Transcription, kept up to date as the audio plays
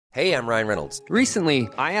Hey, I'm Ryan Reynolds. Recently,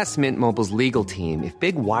 I asked Mint Mobile's legal team if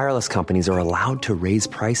big wireless companies are allowed to raise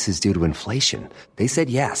prices due to inflation. They said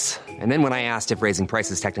yes. And then when I asked if raising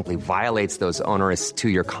prices technically violates those onerous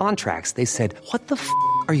two-year contracts, they said, "What the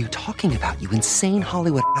are you talking about, you insane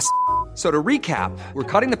Hollywood ass?" So to recap, we're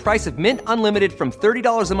cutting the price of Mint Unlimited from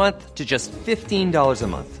 $30 a month to just $15 a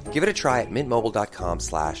month. Give it a try at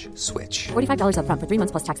mintmobile.com/switch. $45 up front for 3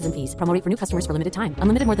 months plus taxes and fees. Promo rate for new customers for limited time.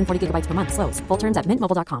 Unlimited more than 40 gigabytes per month. Slows full terms at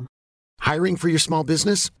mintmobile.com. Hiring for your small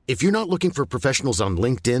business? If you're not looking for professionals on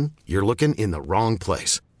LinkedIn, you're looking in the wrong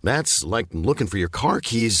place. That's like looking for your car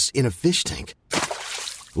keys in a fish tank.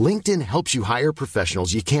 LinkedIn helps you hire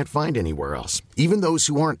professionals you can't find anywhere else, even those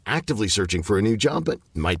who aren't actively searching for a new job but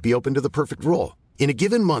might be open to the perfect role. In a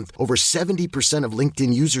given month, over 70% of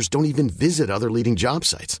LinkedIn users don't even visit other leading job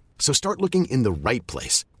sites. So start looking in the right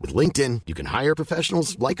place. With LinkedIn, you can hire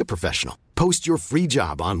professionals like a professional. Post your free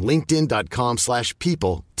job on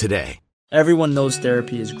linkedin.com/people today. Everyone knows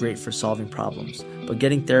therapy is great for solving problems, but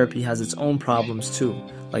getting therapy has its own problems too,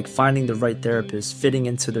 like finding the right therapist, fitting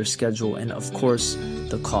into their schedule, and of course,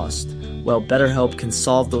 the cost. Well, BetterHelp can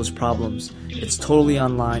solve those problems. It's totally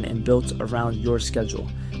online and built around your schedule.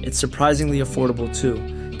 It's surprisingly affordable too.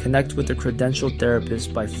 Connect with a credentialed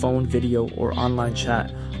therapist by phone, video, or online chat,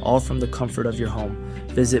 all from the comfort of your home.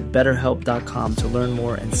 Visit BetterHelp.com to learn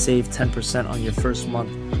more and save 10% on your first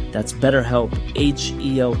month. That's BetterHelp,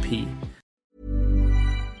 H-E-L-P.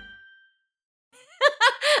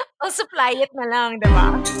 O supply it na lang,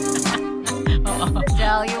 diba?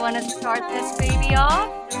 Del, you want to start this baby off?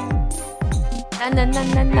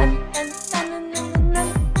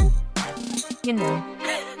 You know.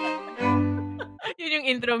 Yun yung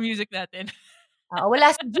intro music natin.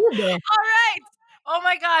 Wala si Jude eh. All right. Oh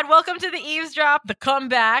my God. Welcome to the Eavesdrop, the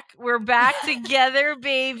comeback. We're back together,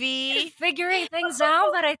 baby. Figuring things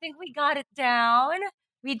out, but I think we got it down.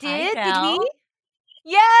 We did? Hi, Did Del. we?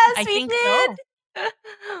 Yes, I we think did. so.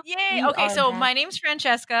 Yay. We Okay, are so back. my name's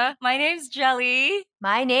Francesca. My name's Jelly.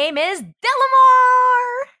 My name is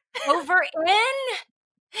Delamar. Over In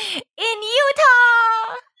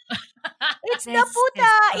Utah. It's the This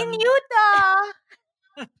puta is in Utah.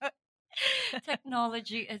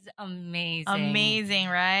 Technology is amazing. Amazing,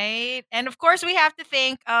 right? And of course, we have to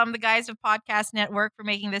thank the guys of Podcast Network for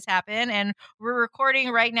making this happen. And we're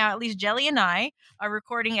recording right now, at least Jelly and I are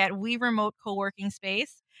recording at We Remote Co-working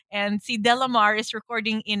Space. And si Delamar is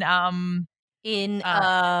recording in the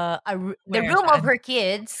where, room saan? of her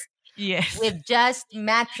kids Yes. with just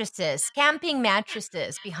mattresses, camping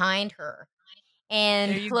mattresses behind her. There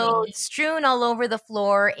And you clothes strewn all over the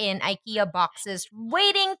floor in IKEA boxes,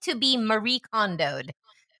 waiting to be Marie Kondo'd.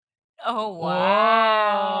 Oh,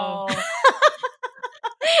 wow.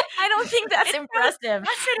 I don't think that's impressive.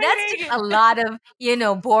 That's fascinating. just a lot of,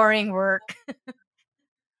 boring work.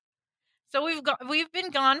 So we've been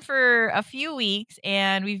gone for a few weeks,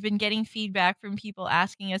 and we've been getting feedback from people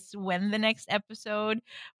asking us when the next episode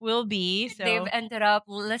will be. So They've ended up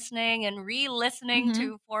listening and re-listening Mhm.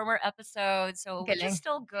 to former episodes, so which Galing. is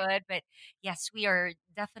still good. But yes, we are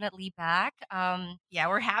definitely back. yeah,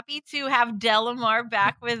 we're happy to have Delamar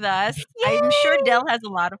back with us. I'm sure Del has a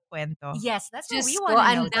lot of cuento. Yes, that's what Diyos we ko, want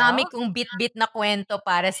to know. ang dami Del. kong bit-bit na kwento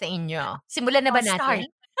para sa inyo. Simulan na ba Start. natin?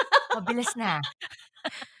 Mabilis na.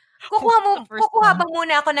 The first Kukuha one. ba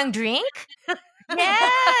muna ako ng drink?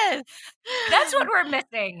 Yes, That's what we're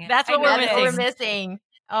missing. That's what I we're know That's what we're missing.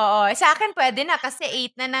 missing. Oo. Sa akin pwede na kasi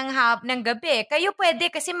 8 na ng gabi. Kayo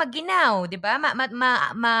pwede kasi maginaw, di ba? Del,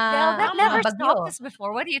 that never mabagyo. stopped us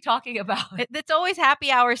before. What are you talking about? It's always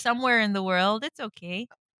happy hour somewhere in the world. It's okay.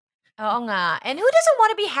 Oo nga. And who doesn't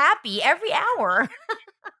want to be happy every hour?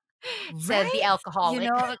 Said the Right?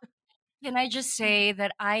 alcoholic. Can I just say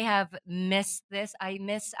that I have missed this? I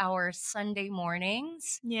miss our Sunday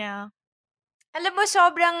mornings. Yeah. Alam mo,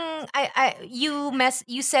 sobrang,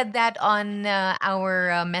 you said that on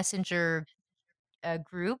our messenger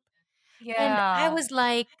group. And I Yeah. was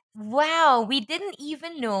like, wow, we didn't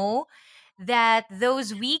even know that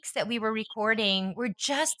those weeks that we were recording were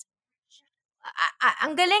just,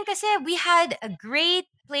 ang galing kasi we had a great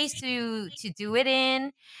place to do it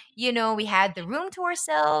in. We had the room to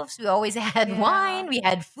ourselves. We always had Yeah. wine. We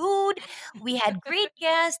had food. We had great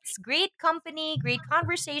guests, great company, great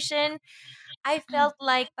conversation. I felt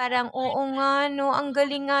like parang, oo nga, no, ang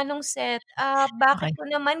galing nga nung set. Bakit Okay. ko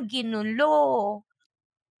naman ginulo?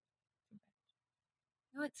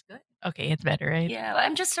 No, it's good. Okay, it's better, right? Yeah,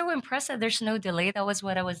 I'm just so impressed that there's no delay. That was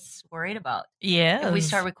what I was worried about. Yes. If we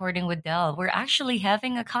start recording with Del, we're actually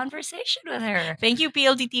having a conversation with her. Thank you,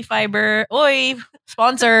 PLDT Fiber. Oy,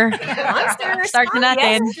 sponsor. Monster, Start na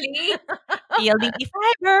natin. yes, please. PLDT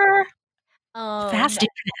Fiber. Fast No.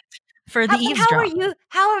 internet for the But how are eavesdrop. you?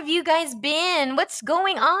 How have you guys been? What's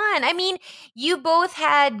going on? I mean, you both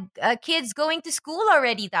had kids going to school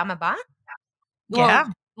already, tama ba?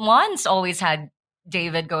 Yeah. Well, Juan's always had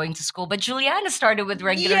David going to school, but Juliana started with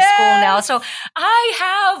regular school now. Yes. So I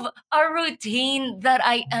have a routine that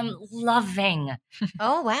I am loving.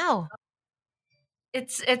 Oh, wow.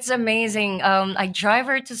 It's amazing. I drive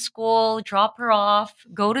her to school, drop her off,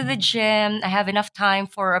 go to the gym. I have enough time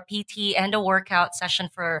for a PT and a workout session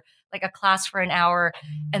for like a class for an hour,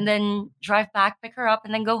 and then drive back, pick her up,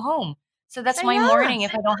 and then go home. So that's my Saya. morning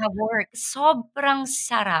if I don't have work. Sobrang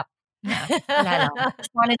sarap. Yeah, wala lang.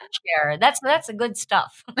 Just wanted to share. That's a good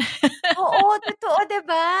stuff. Oo, totoo, 'di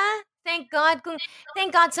ba? Thank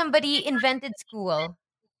God somebody invented school.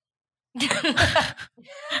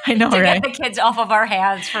 I know, To right? get the kids off of our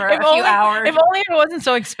hands for a few only, hours. if only it wasn't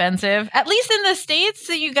so expensive. At least in the States,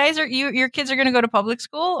 so you guys your kids are going to go to public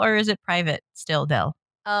school, or is it private still, Del?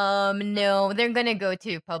 No, they're gonna go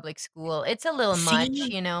to public school. It's a little much,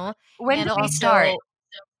 See, you know? when And do they start? also,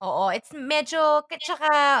 oo, it's medyo,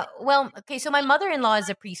 tsaka, well, okay, so my mother-in-law is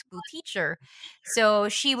a preschool teacher. So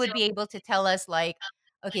she would be able to tell us like,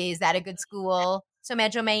 okay, is that a good school? So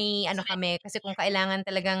medyo may ano kami, kasi kung kailangan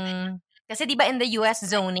talagang, kasi di ba in the US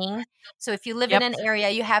zoning, so if you live in Yep. an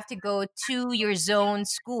area, you have to go to your zone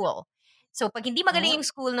school. So pag hindi magaling yung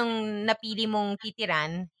school ng napili mong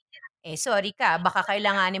titiran, eh, sorry ka, baka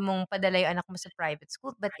kailanganin mong padala yung anak mo sa private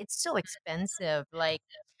school, but it's so expensive, like,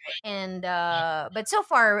 and, but so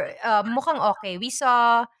far, mukhang okay. We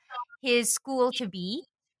saw his school to be,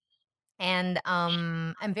 and,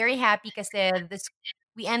 I'm very happy kasi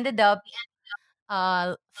we ended up,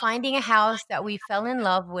 finding a house that we fell in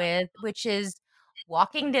love with, which is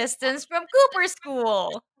walking distance from Cooper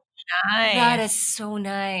School. That Nice. is so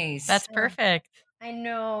nice. That's perfect. I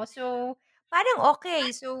know. So, parang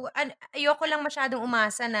okay. So, ayoko lang masyadong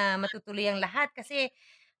umasa na matutuloy ang lahat kasi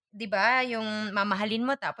 'di ba, yung mamahalin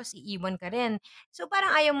mo tapos iiwan ka rin. So,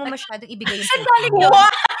 parang ayaw mo masyadong ibigay yung Saan puso galing mo. yun?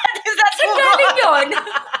 What is that? Saan galing yun?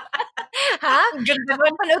 Ha? Ang ganda nun.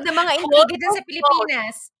 Napapanood ng mga intriga dyan sa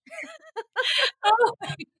Pilipinas. Oh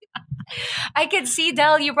my I can see,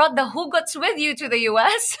 Del, you brought the hugots with you to the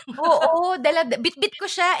US. Oo, bitbit ko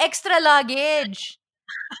siya, extra luggage.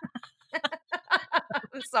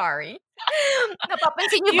 I'm sorry.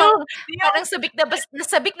 Napapansin niyo bang parang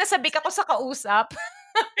sabik na sabik ako sa kausap?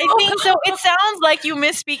 I think so. It sounds like you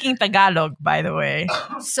miss speaking Tagalog, by the way.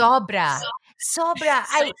 Sobra. Sobra.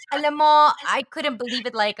 Alam mo, I couldn't believe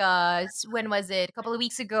it. Like, when was it? A couple of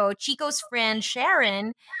weeks ago, Chico's friend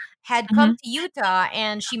Sharon had come to Utah,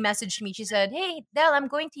 and she messaged me. She said, "Hey, Del, I'm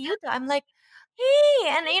going to Utah." I'm like, "Hey,"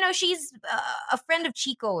 and she's a friend of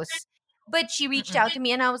Chico's, but she reached out to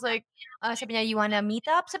me, and I was like, sabi niya, "You wanna meet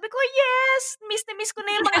up?" Sabi ko, "Yes, miss na miss ko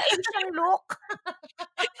na yung mga Asian look."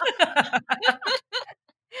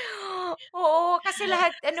 Oo, kasi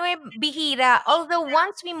lahat bihira. Although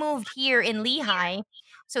once we moved here in Lehigh,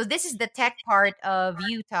 so this is the tech part of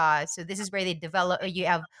Utah. So this is where they develop, you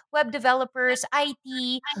have web developers,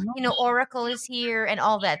 IT, Oracle is here and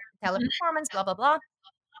all that, teleperformance, blah blah blah.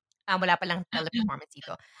 Wala pa lang teleperformance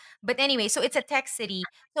dito. But anyway, so it's a tech city.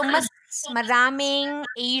 So mas maraming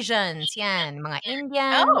Asians, yan, mga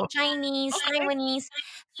Indian, Oh, Chinese, okay. Taiwanese,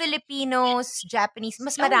 Filipinos, Japanese,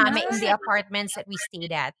 mas Oh, marami in the nice. apartments that we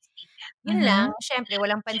stayed at. Yun lang, syempre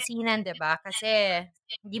walang pansinan, 'di ba? Kasi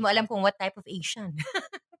hindi mo alam kung what type of Asian.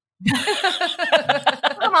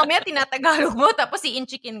 Baka mamaya tinatagalog mo tapos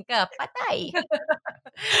iinchikin ka, patay.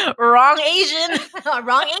 Wrong Asian.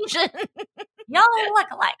 Wrong Asian. Y'all look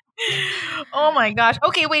alike. Oh my gosh.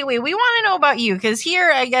 Okay, wait. We want to know about you because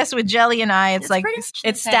here, I guess, with Jelly and I, it's like pretty much the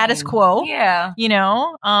it's status same. quo. Yeah. You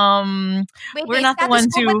know, Wait, we're not the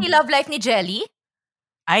ones who who. pati love life ni Jelly?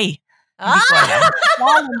 Ay, Ah! hindi ko alam.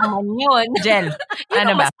 Ano naman yun? Jel,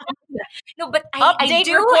 ano ba? No, but I Update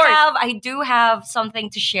do report. have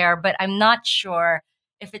something to share, but I'm not sure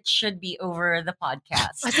if it should be over the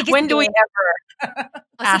podcast. Sige, When do we sige. ever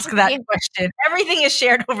O, ask sige, that sige. question? Everything is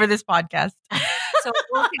shared over this podcast. So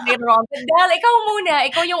we'll figure it out. But Del, ikaw muna.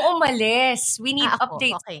 Ikaw yung umalis. We need Ako,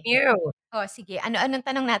 updates okay. from you. Oh, sige. Anong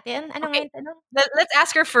tanong natin? Ano nga Okay. yung tanong? Let's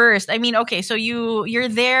ask her first. I mean, okay, so you're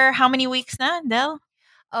there how many weeks na, Del?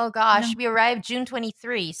 Oh gosh, we arrived June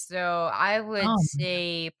 23, so I would Oh.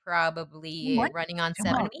 say probably What? running on Come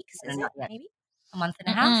 7 on. weeks, is it? Not yet. Maybe? A month and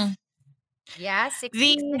a half? Yeah, 6 The-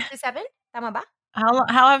 weeks, 6 to 7? Tama ba?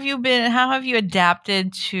 How have you been? How have you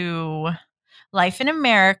adapted to life in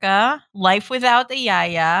America? Life without the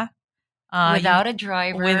yaya, Without a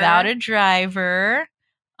driver. without a driver,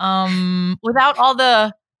 without all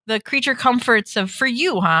the creature comforts of for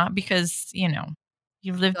you, huh? Because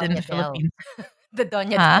You've lived in Doña the Del. Philippines. The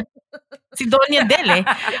Doña Huh? Del. Si Doña Del eh.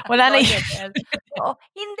 Wala na Doña yun. Del. Oo.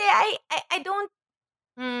 Hindi, I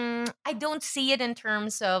don't see it in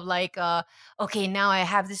terms of like, okay, now I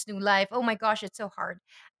have this new life. Oh my gosh, it's so hard.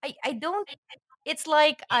 I don't. It's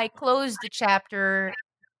like I closed the chapter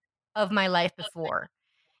of my life before,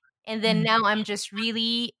 and then Mm. now I'm just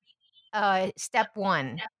really step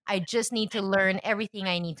one. I just need to learn everything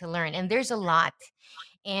I need to learn, and there's a lot.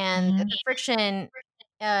 And Mhm. the friction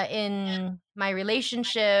in my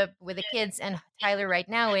relationship with the kids and Tyler right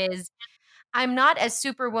now is I'm not as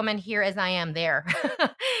superwoman here as I am there.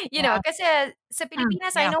 Yeah. kasi sa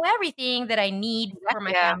Pilipinas, I Yeah. know everything that I need Yeah. for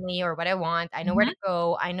my Yeah. family or what I want. I know where Mhm. to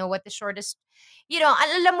go. I know what the shortest,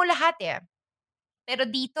 alam mo lahat eh. Pero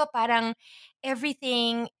dito parang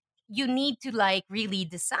everything you need to like really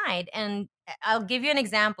decide. And I'll give you an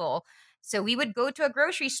example. So we would go to a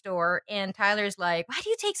grocery store and Tyler's like, "Why do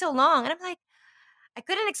you take so long?" And I'm like, I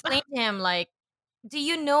couldn't explain to him like, do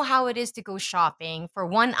you know how it is to go shopping for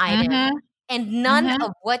one item Mhm. and none Mhm.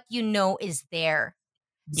 of what you know is there?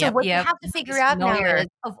 So Yep. what you Yep. have to figure He's out now familiar. is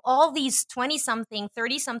of all these 20 something,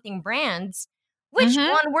 30 something brands, which Mhm.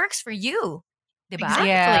 one works for you? 'Di ba?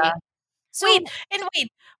 Yeah. Exactly. Wait, So and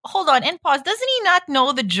wait. Hold on and pause. Doesn't he not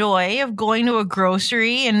know the joy of going to a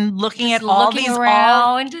grocery and looking Just at all looking these all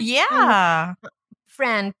around. mm, Yeah.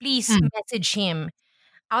 friend, please Hmm. message him.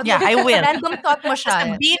 Out Yeah, of I will. random thought mo siya.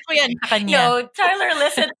 Sasabihin ko yan sa kanya. No, Tyler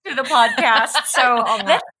listened to the podcast, so Oo nga.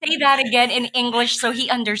 let's say that again in English so he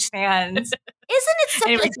understands. Isn't it such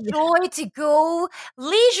Anyway, a sige. joy to go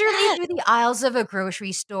leisurely Yes. through the aisles of a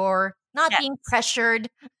grocery store, not being Yes. pressured?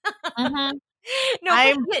 Mhm. No, but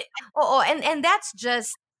I'm and that's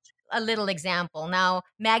just a little example. Now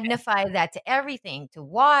magnify that to everything, to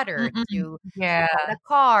water, mm-mm. to Yeah. the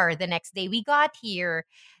car. The next day we got here,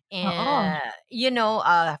 Oo.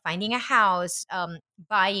 and finding a house,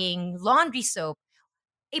 buying laundry soap.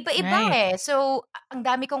 Iba-iba Right. eh. So ang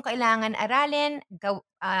dami kong kailangan aralin.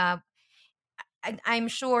 I'm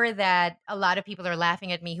sure that a lot of people are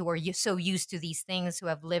laughing at me who are so used to these things who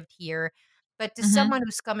have lived here. But to Mhm. someone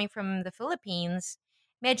who's coming from the Philippines,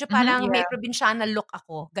 medyo Mhm. parang may Yeah. probinsyana look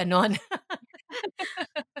ako, ganon.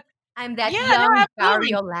 I'm that Yeah, no, young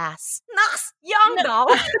absolutely. barrio lass. Naks! Young No, daw!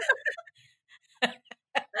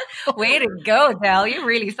 Way to go, Del. You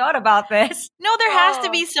really thought about this. no, there has to Oh.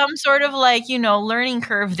 be some sort of like, learning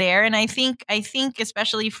curve there. And I think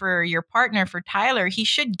especially for your partner, for Tyler, he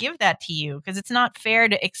should give that to you because it's not fair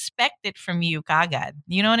to expect it from you, kagad.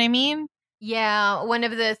 You know what I mean? Yeah, one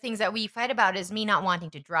of the things that we fight about is me not wanting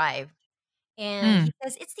to drive. And Mm. he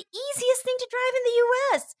says, it's the easiest thing to drive in the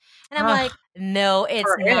US. And I'm Ugh, like, no, it's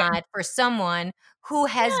For him. not for someone who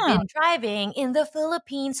has yeah, been driving in the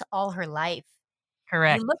Philippines all her life. You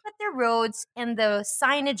correct. look at the roads and the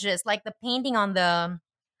signages, like the painting on the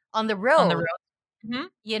On the road. road. Mhm.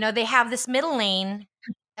 They have this middle lane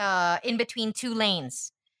in between two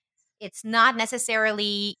lanes. It's not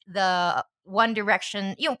necessarily the one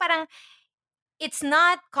direction. Yung parang it's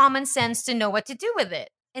not common sense to know what to do with it.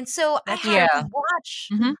 And so I That's had true. Yeah. to watch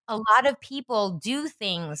Mhm. a lot of people do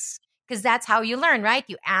things because that's how you learn, right?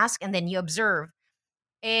 You ask and then you observe.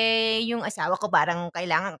 Yung asawa ko parang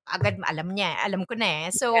kailangan agad alam niya, alam ko na eh.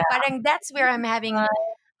 So parang that's where I'm having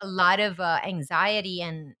a lot of anxiety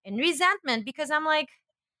and resentment because I'm like,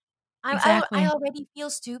 I Exactly. already feel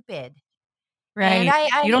stupid. And Right.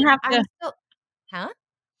 You don't have I'm to. still, huh?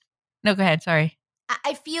 No, go ahead. Sorry.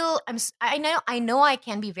 I feel I know I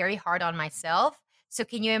can be very hard on myself. So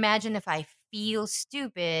can you imagine if I feel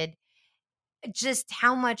stupid, just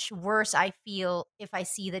how much worse I feel if I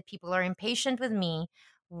see that people are impatient with me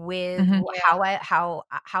with Mhm.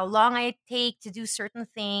 how long I take to do certain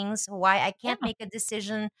things, why I Yeah. can't make a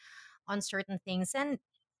decision on certain things and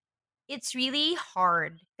it's really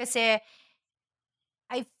hard kasi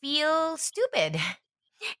I feel stupid.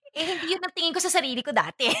 Hindi yun ang tingin ko sa sarili ko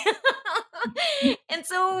dati. And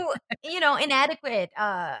so, inadequate.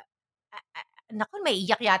 Naku,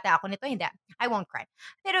 maiiyak yata ako nito. Hindi, I won't cry.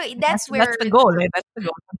 Pero That's that's that's where, the goal, eh. That's the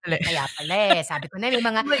goal. Sandali. kaya pala eh. Sabi ko na, may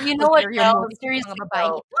mga But you know what, ulterior Del? motives yung mga Seriously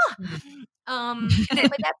babaeng though. ito. Mm.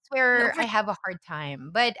 But that's No, where for I have a hard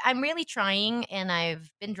time. But I'm really trying, and I've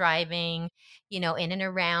been driving, in and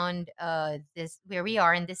around this where we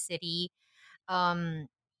are in this city. Um,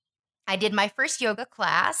 I did my first yoga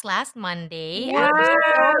class last Monday after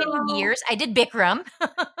so many wow. years. I did Bikram.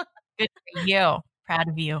 Good for you. Proud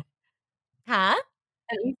of you. Huh?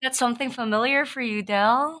 At least that's something familiar for you,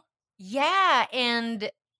 Del. Yeah, and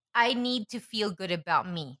I need to feel good about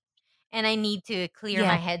me. And I need to clear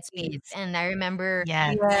my Yes, headspace. please. And I remember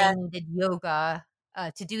Yes. I Yeah. needed yoga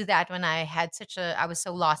to do that when I was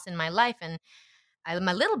so lost in my life. And I'm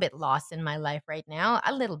a little bit lost in my life right now,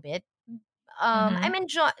 a little bit. Mm-hmm. I'm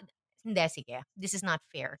enjoying. Hindi, sige. This is not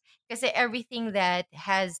fair. Because everything that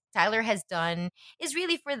has Tyler has done is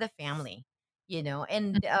really for the family,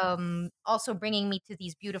 and also bringing me to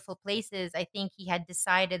these beautiful places. I think he had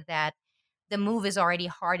decided that the move is already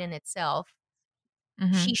hard in itself.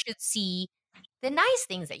 Mm-hmm. She should see the nice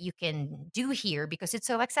things that you can do here because it's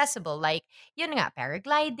so accessible. Like, yun nga,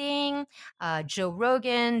 paragliding, Joe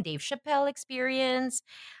Rogan, Dave Chappelle experience,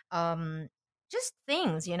 um, just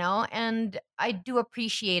things, and I do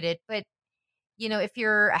appreciate it. But, if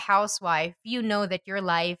you're a housewife, you know that your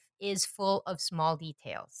life is full of small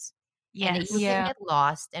details and that you Yes. can Yeah. get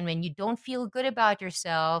lost. And when you don't feel good about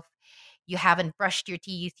yourself, you haven't brushed your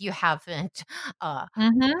teeth, you haven't uh,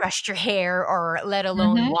 Mm-hmm. brushed your hair, or let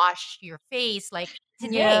alone Mm-hmm. wash your face. Like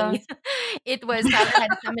Yeah. today, it was Tyler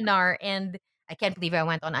had a seminar, and I can't believe I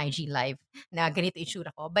went on IG Live na ganito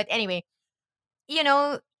itsura ko. But anyway, you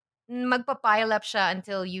know, magpapile up siya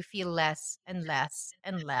until you feel less and less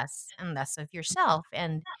and less and less of yourself.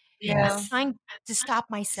 And I'm Yeah. Yes. trying to stop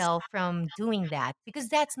myself from doing that because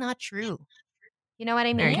that's not true. You know what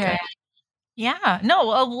I Very mean? true. Okay. Yeah.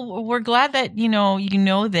 No, we're glad that, you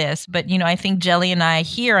know this, but, I think Jelly and I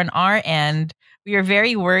here on our end, we are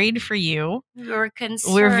very worried for you. We're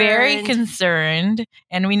We're very concerned. concerned,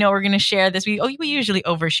 and we know we're going to share this. We usually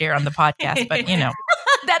overshare on the podcast, but,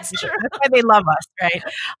 That's true. that's why they love us, right?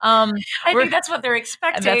 I We're think that's what they're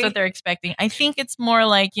expecting. That's what they're expecting. I think it's more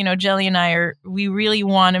like, Jelly and we really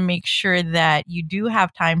want to make sure that you do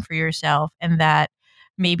have time for yourself, and that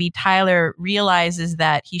maybe Tyler realizes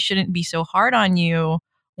that he shouldn't be so hard on you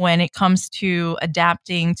when it comes to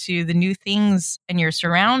adapting to the new things and your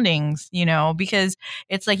surroundings, because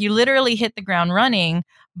it's like you literally hit the ground running,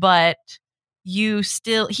 but he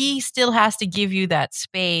still has to give you that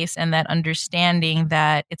space and that understanding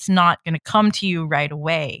that it's not going to come to you right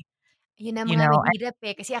away. Yun ang You mga know,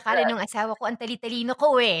 mahirap, kasi akala nung asawa ko ang tali-talino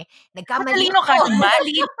ko, nagkamali Matalino ako. ka naman.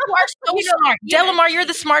 You are so You know, smart. yeah. Delamar, you're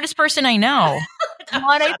the smartest person I know. No,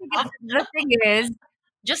 and I think the thing is,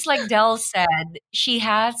 just like Dell said, she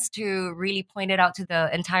has to really point it out to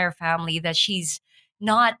the entire family that she's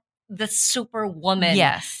not the superwoman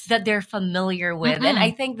Yes. that they're familiar with. And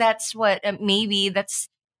I Mm-mm. think that's what maybe that's,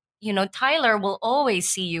 Tyler will always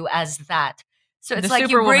see you as that. So it's The like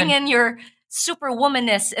you bring superwoman. in your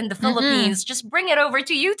superwomanness in the Philippines, just bring it over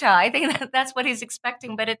to Utah. I think that's what he's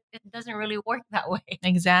expecting, but it doesn't really work that way.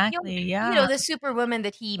 Exactly. Yeah. The superwoman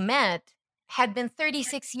that he met had been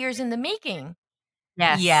 36 years in the making.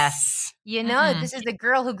 Yes. Mm-mm. This is the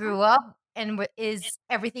girl who grew up and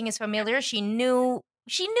everything is familiar. She knew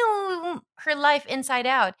her life inside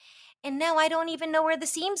out. And now I don't even know where the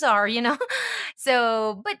seams are.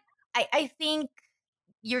 So, but I think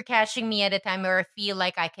you're catching me at a time where I feel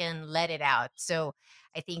like I can let it out. So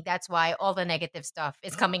I think that's why all the negative stuff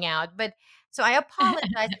is coming out. But so I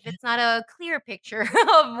apologize if it's not a clear picture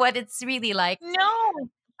of what it's really like. No.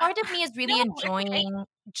 Part of me is really No, it's okay. enjoying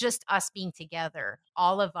just us being together,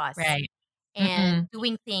 all of us, Right. and Mm-mm.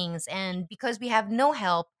 doing things. And because we have no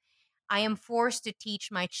help, I am forced to teach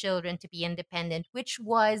my children to be independent, which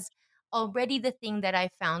was already the thing that I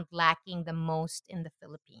found lacking the most in the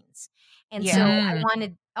Philippines. And Yeah. so I Mm.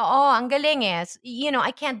 wanted, oh, ang galing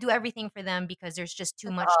I can't do everything for them because there's just too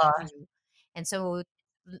much to do. And so,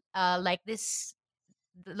 like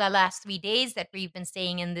the last 3 days that we've been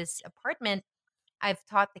staying in this apartment, I've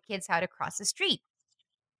taught the kids how to cross the street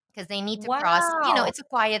because they need to cross. Wow.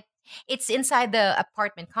 It's inside the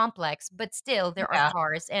apartment complex, but still there are Yeah.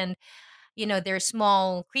 cars and they're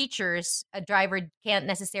small creatures. A driver can't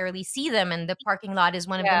necessarily see them, and the parking lot is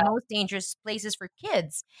one of the Yeah. most dangerous places for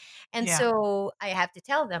kids. And Yeah. so I have to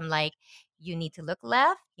tell them, like, you need to look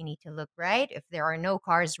left, you need to look right. If there are no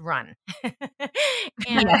cars, run.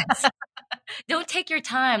 And Yes. Don't take your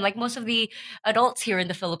time like most of the adults here in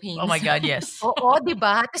the Oh my Philippines. God, yes. oo, 'di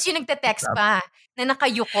ba? Tapos yung nagte-text pa na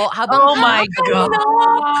nakayuko habang Oh my God.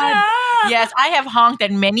 Nakakaloka! Yes, I have honked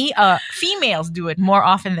at many females do it more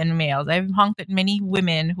often than males. I've honked at many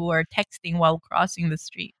women who are texting while crossing the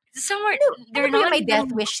street. Somewhere ano they're ba yun, not may even.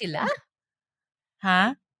 death wish sila?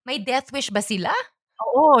 Huh? May death wish ba sila?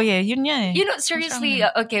 Oh, yeah, yun yan eh. You know, What's wrong seriously,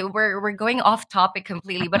 with okay, we're going off topic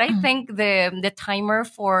completely, but I think the timer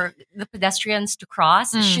for the pedestrians to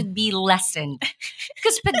cross should be lessened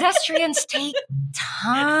because pedestrians take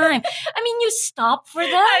time. I mean, you stop for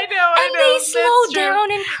them, I know, and they slow That's true. down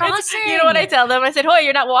in It's- crossing. You know what I tell them? I said, "Hoy,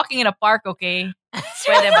 you're not walking in a park, okay?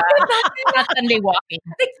 Pwede ba? Not Sunday walking."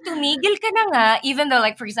 Like, tumigil ka na nga, even though,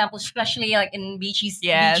 like, for example, especially like in BGC,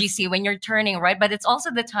 Yes. BGC when you're turning, right? But it's also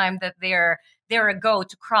the time that they're a go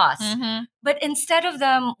to cross. Mhm. But instead of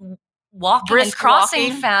them walking and Brisk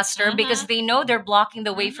crossing walking. faster because Mhm. they know they're blocking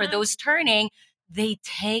the way for Mhm. those turning. They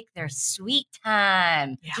take their sweet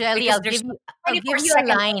time Yeah. Jelly, because there's no I'll 24 give you a seconds.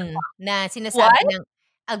 line na What? sinasabi ng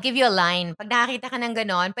I'll give you a line. Pag nakakita ka ng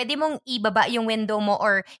gano'n, pwede mong ibaba yung window mo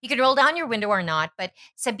or you can roll down your window or not, but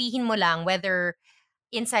sabihin mo lang whether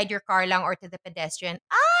inside your car lang or to the pedestrian,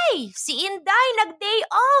 "Ay, si Inday nag-day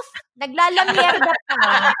off, naglalamierda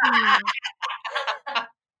pa." Hmm.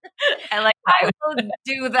 I like I will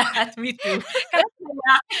do that. Me too. Kind of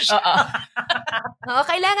flash. Oo,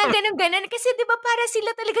 kailangan gano'n-gano'n kasi 'di ba para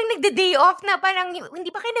sila talagang nagde-day off na parang hindi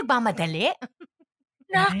ba kayo nagmamadali?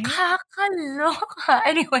 Right? Nakakaloka.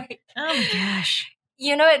 Anyway, Oh my gosh.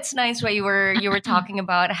 it's nice what you were talking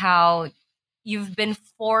about how you've been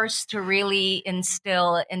forced to really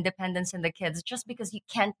instill independence in the kids just because you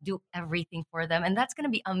can't do everything for them, and that's going to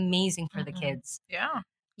be amazing for the Mhm. kids. Yeah.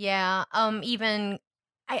 Yeah, even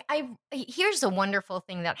here's a wonderful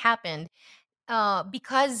thing that happened.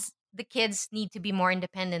 Because the kids need to be more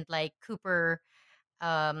independent, like Cooper,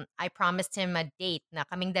 I promised him a date na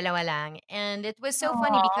kaming dalawa lang. And it was so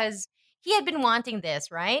funny Aw. because he had been wanting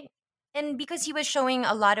this, right? And because he was showing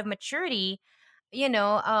a lot of maturity, and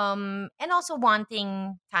also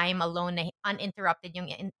wanting time alone na uninterrupted yung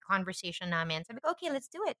conversation namin. Sabi ko, okay, let's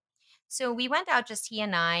do it. So we went out, just he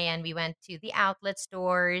and I, and we went to the outlet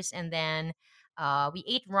stores, and then we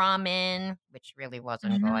ate ramen, which really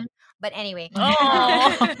wasn't good. Mhm. But anyway,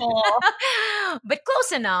 Oh. but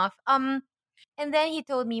close enough. And then he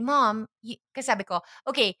told me, Mom, because sabi ko,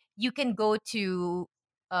 okay, you can go to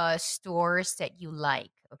stores that you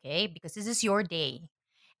like, okay? Because this is your day.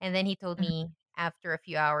 And then he told me after a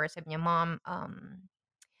few hours, sabi niya, Mom,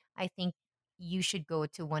 I think you should go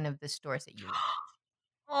to one of the stores that you like.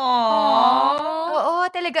 Aw. Aw. Oo,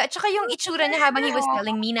 talaga. At saka yung itsura niya habang he was Aw.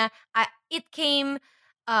 telling me na, it came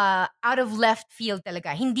out of left field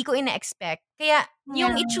talaga. Hindi ko ina-expect. Kaya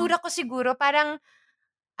yung Yeah. itsura ko siguro parang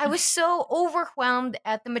I was so overwhelmed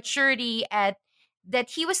at the maturity at that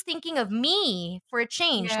he was thinking of me for a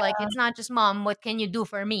change. Yeah. Like it's not just mom, what can you do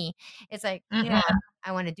for me? It's like, Yeah. Mm-mm. mom,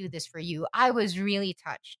 I want to do this for you. I was really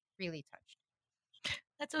touched, really touched.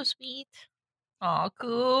 That's so sweet. Aw,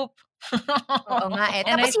 Coop. Oo nga eh. And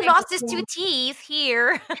Tapos I he think lost his two teeth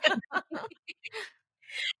here.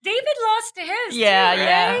 David lost his too, Yeah,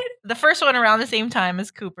 yeah. right? The first one around the same time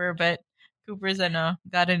as Cooper, but Cooper's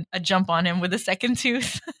got a jump on him with a second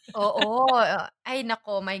tooth. Oo. Ay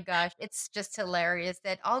nako, my gosh. It's just hilarious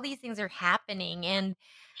that all these things are happening and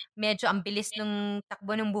medyo ang bilis nung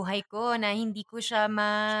takbo ng buhay ko na hindi ko siya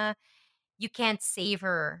you can't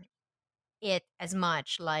savor it as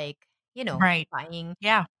much like, Right. buying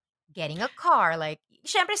Yeah. getting a car. Like,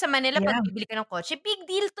 syempre sa Manila, pag Yeah. bibili ka ng kotse, big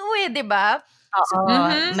deal to eh, di ba? So, Oo,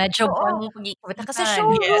 Mhm. medyo oo. buwan mong Punta ka sa pag-iipitan.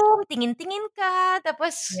 Yes. showroom, tingin-tingin ka,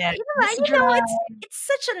 tapos, Yes. Test it's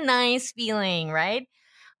such a nice feeling, right?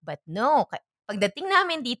 But no, pagdating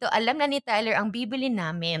namin dito, alam na ni Tyler ang bibili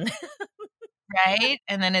namin. Right?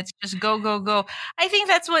 And then it's just go, go, go. I think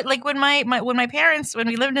that's what like when my parents when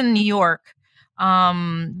we lived in New York,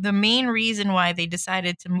 the main reason why they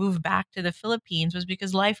decided to move back to the Philippines was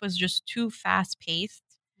because life was just too fast paced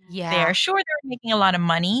Yeah, there. Sure, they were making a lot of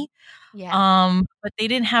money, yeah, but they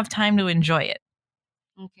didn't have time to enjoy it.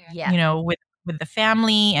 Okay. yeah, With the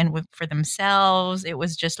family and with for themselves. It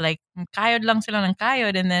was just like kayod lang sila ng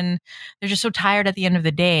kayod, and then they're just so tired at the end of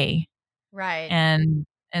the day. right.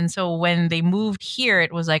 And so when they moved here,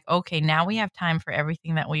 it was like, okay, now we have time for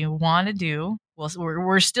everything that we want to do. Well, so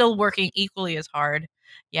we're still working equally as hard.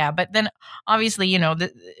 Yeah, but then obviously,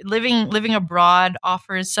 living abroad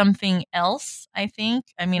offers something else, I think.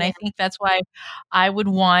 I mean, I Yeah, think that's why I would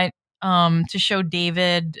want to show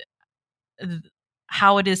David th-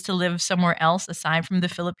 how it is to live somewhere else aside from the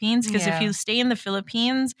Philippines, because if Yeah. you stay in the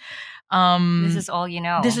Philippines, This is all you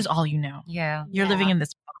know. this is all you know. Yeah. You're living yeah. in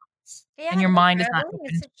this box Kaya and nga, your diba, mind is not traveling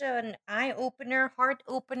is open. such an eye opener, heart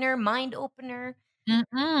opener, mind opener.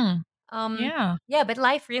 Mm-mm. Um, Yeah. yeah, but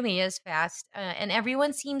life really is fast, and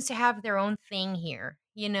everyone seems to have their own thing here,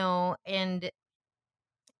 And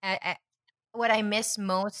what I miss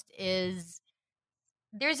most is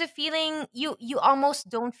there's a feeling you almost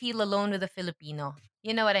don't feel alone with a Filipino.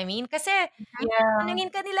 You know what I mean? Kasi Yeah.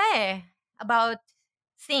 tanungin ka nila about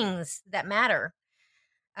things that matter.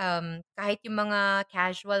 Kahit yung mga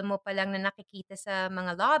casual mo pa lang na nakikita sa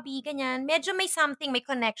mga lobby, ganyan, medyo may something, may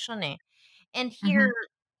connection eh. And here, Mhm.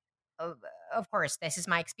 of, of course, this is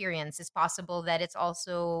my experience. It's possible that it's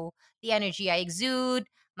also the energy I exude,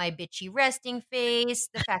 my bitchy resting face,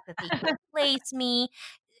 the fact that they can't place me.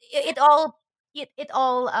 It, it all, it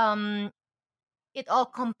all, it all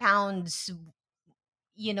compounds,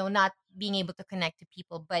 not being able to connect to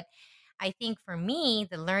people. But I think for me,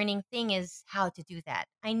 the learning thing is how to do that.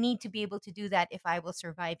 I need to be able to do that if I will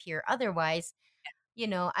survive here. Otherwise,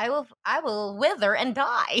 I will wither and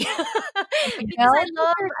die. Because Del,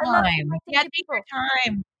 take your I love time. connecting Yeah, to take people. your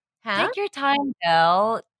time. Huh? Take your time,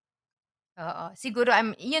 Del. Oo. Siguro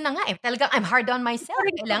yun na nga eh, talagang I'm hard on myself.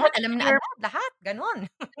 Putting too Kailangan much alam na you're agad lahat, gano'n.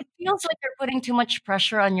 It feels like you're putting too much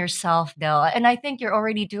pressure on yourself, Del. And I think you're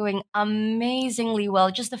already doing amazingly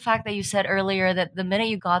well. Just the fact that you said earlier that the minute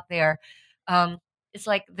you got there, um, it's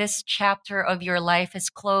like this chapter of your life is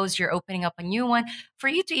closed. You're opening up a new one. For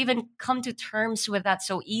you to even come to terms with that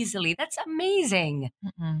so easily, that's amazing.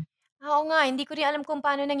 Mm-mm. Oo nga, hindi ko rin alam kung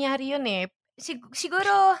paano nangyari yun eh.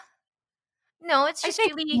 Siguro, no, it's I just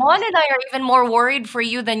think really, Juan and I are even more worried for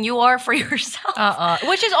you than you are for yourself.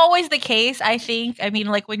 Which is always the case, I think. I mean,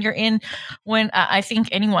 like when I think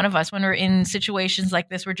any one of us, when we're in situations like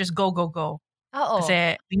this, we're just go, go, go. oo.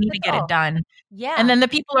 Kasi we need to get it Totoo. done. And Yeah. then the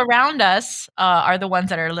people around us are the ones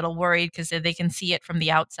that are a little worried because they can see it from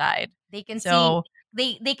the outside. They can see So,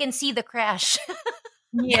 they can see the crash.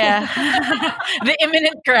 yeah. The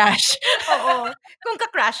imminent crash. Oo. Kung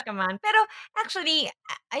ka-crash ka man. Pero actually,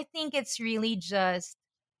 I think it's really just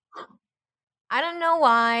I don't know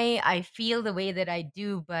why I feel the way that I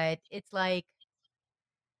do, but it's like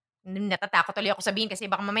natatakot tuloy ako sabihin kasi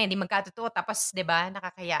baka mamaya hindi magkatotoo tapos 'di ba,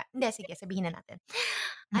 nakakaya. Hindi, sige sabihin na natin.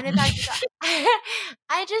 Ano tawag dito?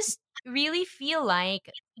 I just really feel like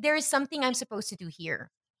there is something I'm supposed to do here.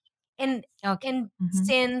 And Okay. and Mhm.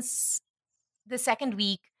 since the second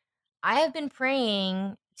week, I have been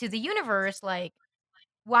praying to the universe like,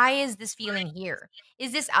 why is this feeling here?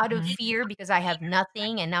 Is this out of Mhm. fear because I have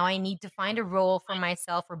nothing and now I need to find a role for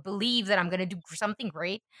myself or believe that I'm going to do something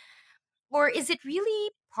great? Or is it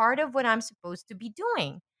really part of what I'm supposed to be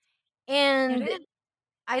doing? It And is.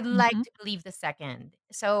 I'd like Mhm. to believe the second.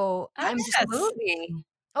 So Yes.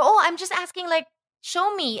 I'm just asking, like,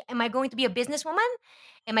 show me. Am I going to be a businesswoman?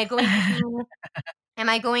 Am I going to do Am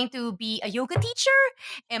I going to be a yoga teacher?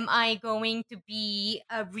 Am I going to be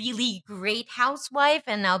a really great housewife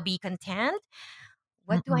and I'll be content?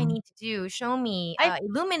 What do I Mm-mm. need to do? Show me, I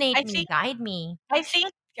illuminate I me, think guide me. I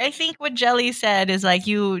think I think what Jelly said is like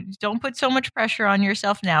you don't put so much pressure on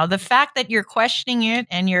yourself now. The fact that you're questioning it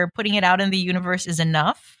and you're putting it out in the universe is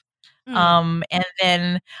enough. Mm, And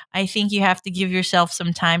then I think you have to give yourself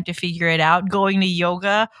some time to figure it out. Going to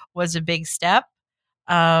yoga was a big step.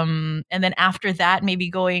 And then after that, maybe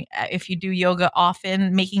going if you do yoga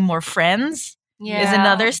often, making more friends is Yeah,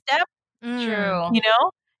 another step. mm, true. You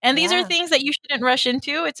know, and these are yeah, things that you shouldn't rush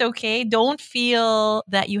into. It's okay. Don't feel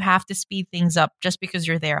that you have to speed things up just because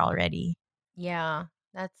you're there already. yeah.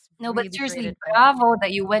 That's No, but really great seriously, advice. bravo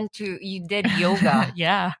that you did yoga.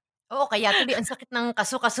 Yeah. Oo, kaya tuloy ang sakit ng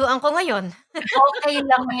kasu-kasuan ko ngayon. Okay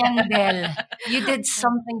lang yan, Del. You did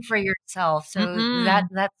something for yourself, so Mm-mm.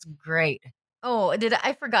 that's great. Oh,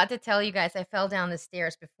 I forgot to tell you guys I fell down the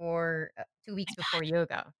stairs before 2 weeks before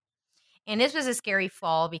yoga. And this was a scary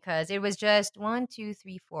fall because it was just one, two,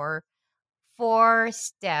 three, four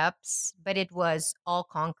steps, but it was all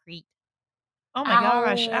concrete. Oh my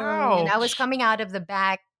gosh. And I was Ouch. coming out of the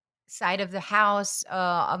back side of the house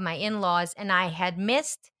of my in-laws, and I had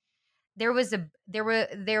missed. There was a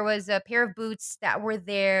pair of boots that were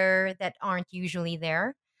there that aren't usually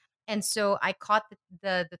there, and so I caught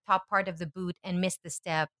the top part of the boot and missed the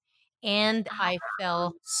step, and I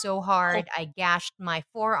fell so Oh, hard. I gashed my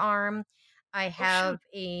forearm. I oh shoot. have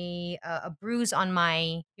a bruise on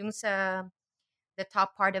my yung sa the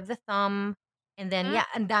top part of the thumb, and then Mm, yeah,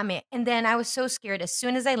 and dami. And then I was so scared as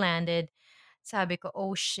soon as I landed. Sabi ko,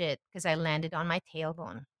 oh shit, because I landed on my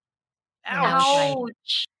tailbone. And I was Ouch. like,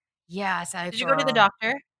 ouch. yeah, sabi Did you go to the ko,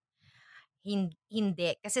 doctor?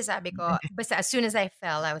 Hindi. Kasi sabi ko, basta as soon as I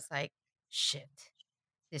fell, I was like, shit,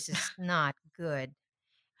 this is not good.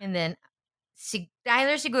 And then,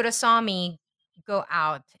 Tyler siguro saw me go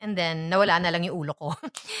out and then nawala na lang yung ulo ko.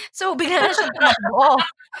 So, bigla na siyang tumakbo.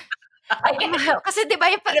 I get Kasi 'di ba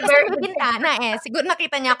yung a kasi very may good bintana, eh. Siguro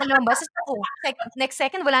nakita niya ako lumabas ta's ako next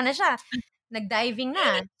second wala na siya, nag-diving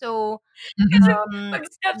na. So, kasi um, pag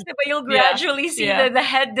steps, di ba, you'll Yeah. gradually see Yeah. the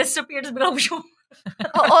head disappear. Tapos biglang, shoo.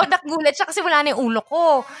 oo, nagulat siya kasi wala na yung ulo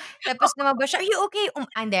ko. Tapos lumabas siya, "Are you okay?"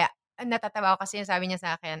 Hindi, natatawa ako kasi yung sabi niya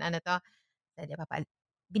sa'kin, ano 'to, sabi niya,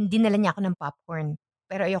 dinala niya ako ng popcorn,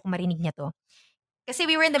 pero ayoko marinig niya 'to. Kasi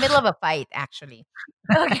we were in the middle of a fight actually.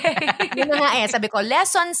 Okay. Yun na nga eh, sabi ko,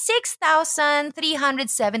 lesson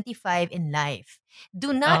 6,375 in life.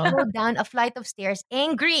 Do not Oh. go down a flight of stairs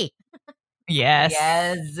angry. Yes.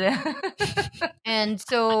 Yes. And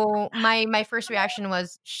so my first reaction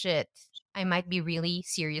was, shit, I might be really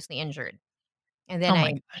seriously injured. And then Oh my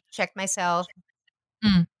I god. checked myself.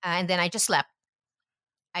 Mm. And then I just slept.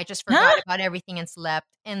 I just Huh? forgot about everything and slept.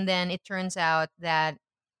 And then it turns out that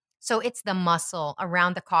so it's the muscle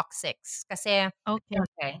around the coccyx. Kasi Okay.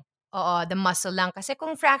 Okay. oo, the muscle lang. Kasi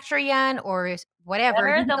kung fracture yan or whatever,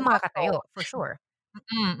 Better hindi the ka muscle. makakatayo for sure.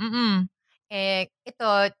 Mm, mm.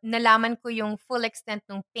 Ito, nalaman ko yung full extent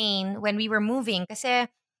ng pain when we were moving kasi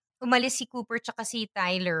umalis si Cooper tsaka si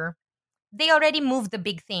Tyler. They already moved the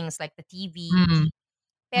big things like the TV, Mm.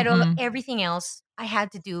 pero Mm. everything else I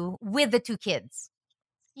had to do with the two kids.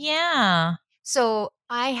 Yeah. So,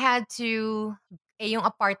 I had to yung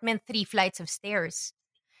apartment, 3 flights of stairs.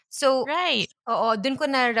 So, Right. oo, dun ko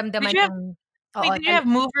Did nararamdaman you have yung Wait, oo, did you have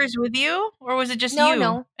movers with you or was it just no, you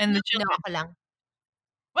no. and the No, children? ako lang.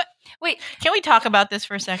 What? Wait, Can we talk about this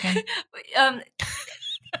for a second? um,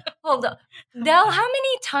 hold on. Del, how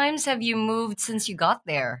many times have you moved since you got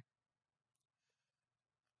there?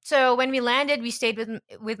 So, when we landed, we stayed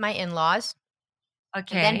with my in-laws,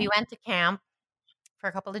 and then we Okay. went to camp for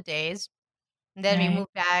a couple of days. And then we Right.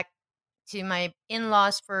 moved back to my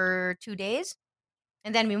in-laws for 2 days,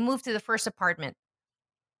 and then we moved to the first apartment.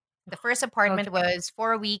 The first Okay. apartment was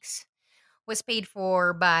 4 weeks, was paid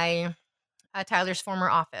for by Tyler's former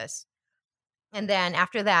office. And then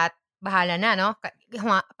after that, bahala na, no?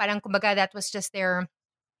 Parang kumbaga that was just their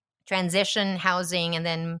transition housing, and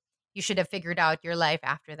then you should have figured out your life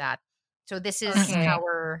after that. So this is Mm-mm. Okay.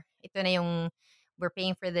 our ito na yung we're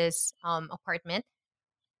paying for this apartment.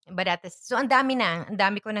 But at this, so ang dami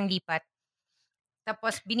ko nang lipat.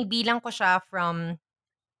 Tapos binibilang ko siya from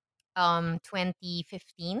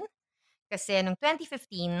 2015 kasi nung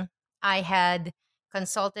 2015 I had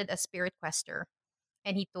consulted a spirit quester,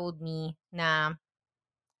 and he told me na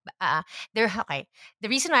uh, there okay, the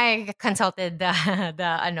reason why I consulted the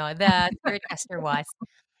the spirit quester was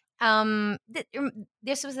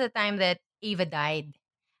this was the time that Ava died.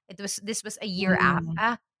 This was a year Mm.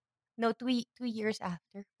 after. No, 2 years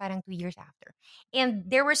after. Parang 2 years after. And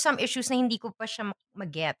there were some issues na hindi ko pa siya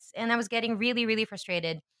magets. And I was getting really, really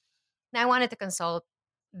frustrated. Now I wanted to consult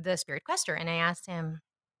the spirit quester, and I asked him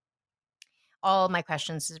all my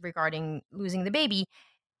questions regarding losing the baby.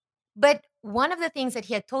 But one of the things that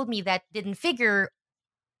he had told me that didn't figure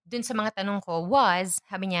dun sa mga tanong ko was,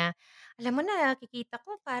 sabi niya, alam mo na, nakikita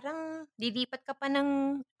ko parang lilipat ka pa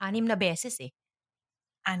ng 6 na beses eh.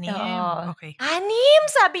 Anim. Oo. Okay. 6?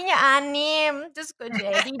 Sabi niya, 6. Diyos ko,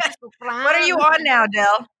 Jelly. Diyos ko, What are you Frank. on now,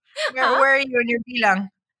 Del? Huh? Where are you in your bilang?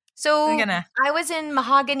 So, Sige na. I was in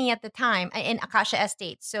Mahogany at the time, in Acacia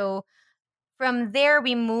Estate. So, from there,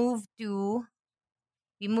 we moved to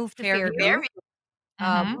Fairview? Fairview,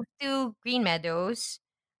 Mhm. moved to Green Meadows,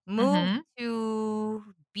 moved Mhm.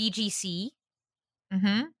 to BGC,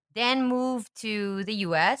 Mhm. then moved to the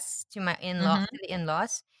US to Mhm. the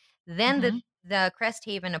in-laws, then Mhm. the Crest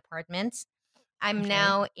Haven apartments. I'm Okay.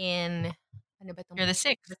 now in ano ba tong You're the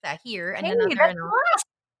sixth. basta here and Hey, another that's ano. fast.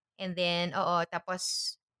 And then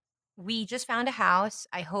tapos we just found a house.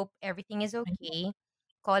 I hope everything is okay.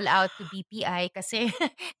 Call out to BPI kasi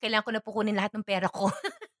kailangan ko na po kunin lahat ng pera ko.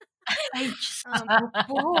 Ay, Diyos ko Um,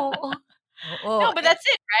 po. Oo, No, but that's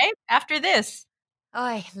it, right? After this.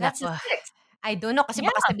 ay That's the naku. 6th. I don't know kasi Yeah.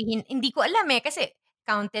 baka sabihin hindi ko alam kasi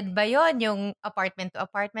counted ba yon yung apartment to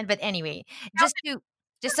apartment? But anyway, just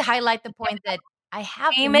to highlight the point that I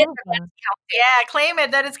have to Claim it move or them. let's count it. Yeah, claim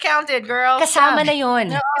it that it's counted, girl. Kasama na yun.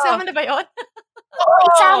 Oo. Kasama na ba yun?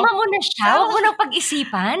 Isama mo na siya. Sama Huwag mo nang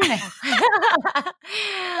pag-isipan.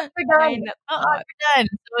 We're Ay, done. nako. You're done.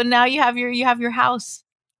 So now you have your house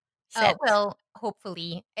set. Well,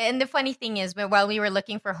 hopefully. And the funny thing is, while we were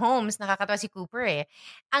looking for homes, nakakatawa si Cooper eh.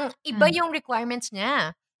 Ang iba Mm. yung requirements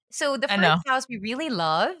niya. So the I first know. house we really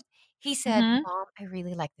loved, he said, Mhm. Mom, I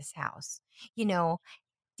really like this house. You know,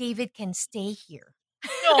 David can stay here.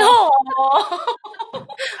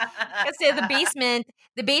 Kasi the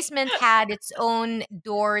basement had its own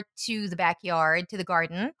door to the backyard, to the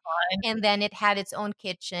garden. And then it had its own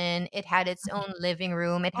kitchen, it had its own living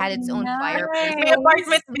room, it Oh, had its own fireplace. May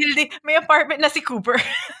apartment building, may apartment na si Cooper.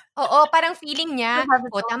 Oo, parang feeling niya, have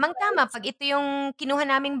its own tamang-tama 'pag ito yung kinuha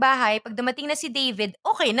naming bahay, 'pag dumating na si David,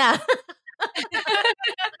 okey na.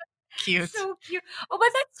 Cute. So cute. Oh, but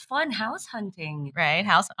that's fun house hunting. Right?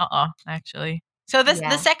 House actually. So the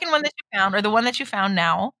Yeah. second one that you found or the one that you found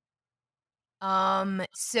now.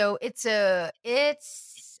 So it's it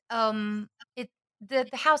the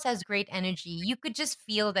house has great energy. You could just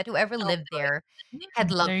feel that whoever lived there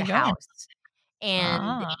had There loved you the go. house.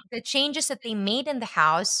 And Ah. the changes that they made in the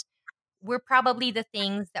house were probably the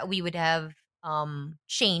things that we would have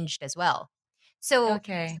changed as well. So,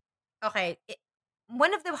 Okay. okay,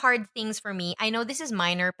 one of the hard things for me, I know this is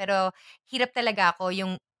minor, pero hirap talaga ako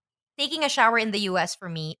yung taking a shower in the US for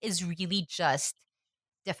me is really just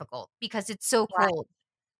difficult because it's so Right. cold.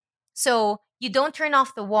 So you don't turn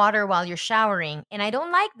off the water while you're showering. And I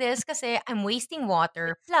don't like this kasi I'm wasting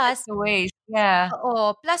water. It's Plus, a waste. Yeah.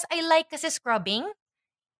 plus I like kasi scrubbing.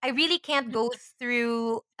 I really can't go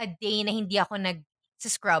through a day na hindi ako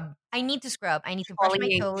scrub. I need to scrub. I need to brush my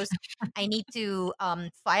Exfoliate. toes. I need to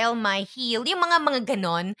file my heel. Yung mga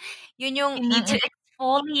ganon. Yun yung, You need to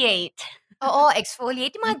exfoliate. oo,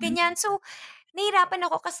 exfoliate. Yung mga Mhm. ganyan. So, nahirapan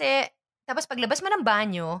ako kasi, tapos paglabas mo ng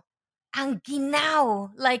banyo, ang ginaw.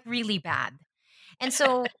 Like, really bad. And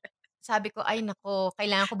so, sabi ko, ay nako,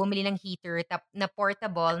 kailangan ko bumili ng heater na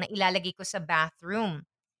portable na ilalagay ko sa bathroom.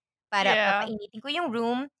 Para Yeah. papainitin ko yung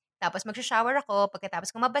room, tapos magsha-shower ako,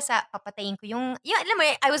 pagkatapos ko mabasa, papatayin ko yung alam mo,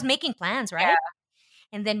 I was making plans, right? Yeah.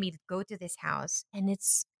 And then we go to this house, and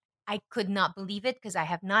I could not believe it because I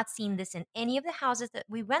have not seen this in any of the houses that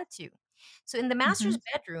we went to. So in the master's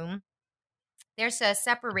bedroom, there's a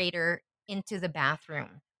separator into the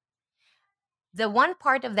bathroom. The one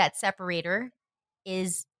part of that separator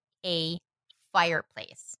is a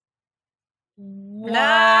fireplace.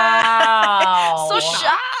 Wow. So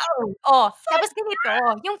shallow. Oh, tapos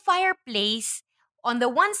ganito, yung fireplace, on the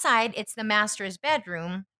one side, it's the master's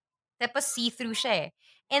bedroom, tapos see-through siya eh.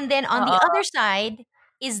 And then on the other side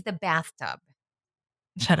is the bathtub.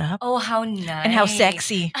 Shut up. Oh, how nice. And how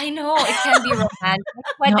sexy. I know, it can be romantic.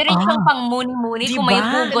 Pwede rin siyang pang muni-muni kung may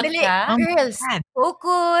Diba? hugot Sandali, ka. girls, God.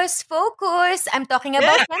 focus. I'm talking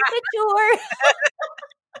about temperature.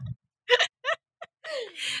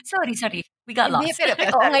 Sorry. We got Hindi, lost.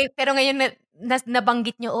 pero ngayon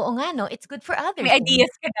nabanggit nyo, oo nga, no? It's good for others. May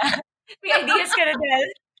ideas ka na. May ideas ka na din.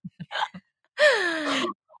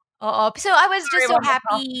 Oo. So I was just Sorry so about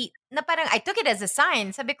that. happy na parang I took it as a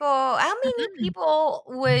sign. Sabi ko, how many people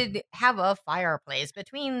would have a fireplace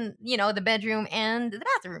between, the bedroom and the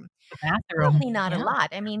bathroom? Probably not a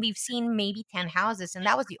lot. I mean, we've seen maybe 10 houses and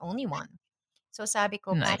that was the only one. So sabi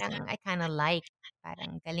ko, Nice. parang I kind of like,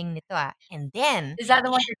 parang galing nito ah. And then, Is that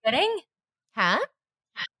the one you're getting? huh?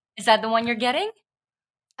 Is that the one you're getting?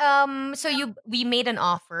 So we made an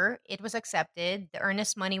offer. It was accepted. The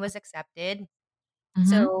earnest money was accepted. Mm-hmm.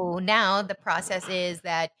 So now the process is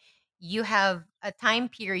that you have a time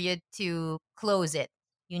period to close it.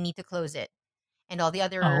 You need to close it. And all the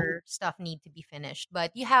other stuff need to be finished.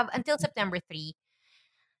 But you have until September 3.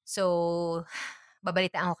 So,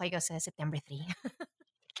 babalitaan ko kayo sa September 3.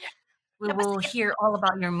 We will hear all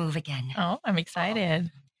about your move again. Oh, I'm excited.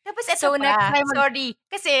 Tapos ito So, pa, next time- sorry.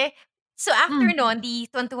 Kasi, so after noon, di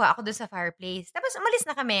tuwan-tuwa ako dun sa fireplace. Tapos umalis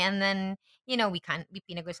na kami and then, we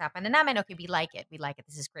pinag-usapan na namin, okay, we like it,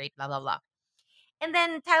 this is great, blah, blah, blah. And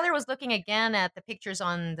then Tyler was looking again at the pictures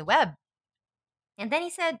on the web. And then he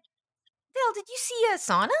said, Dale, did you see a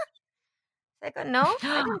sauna? I go, no,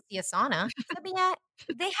 I didn't see a sauna. Sabi niya,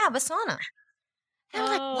 they have a sauna. And I'm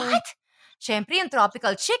like, what? Siyempre, yung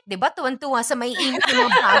tropical chick, di ba? Tuwan-tuwa sa may init ng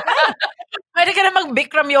mga bagay. Pwede ka na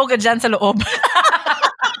mag-Bikram yoga dyan sa loob.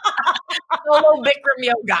 Solo Bikram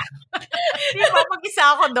yoga. Di ba? Mag-isa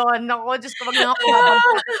ako doon. Ako, Diyos ko, wag na ako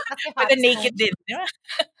babagsak. Kasi hot Pwede naked zone. din. Di ba?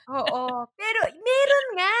 Oo. Pero, meron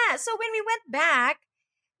nga. So, when we went back,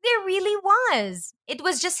 there really was. It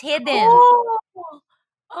was just hidden.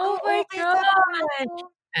 Oh my kaya sabi God. ko,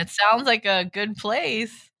 That sounds like a good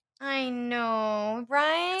place. I know,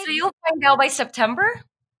 right? So you'll find out by September?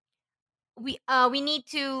 We need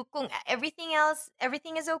to, kung everything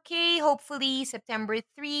is okay, hopefully September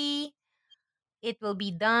 3, it will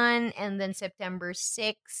be done. And then September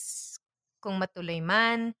 6, kung matuloy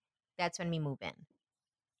man, that's when we move in.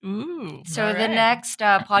 Ooh. So the next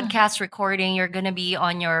podcast recording, you're gonna be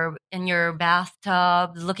in your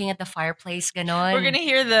bathtub, looking at the fireplace. Ganon. We're gonna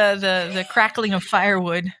hear the crackling of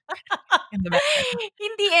firewood in the background.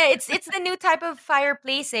 Hindi eh. It's the new type of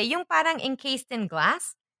fireplace eh. Yung parang encased in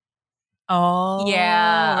glass. Oh,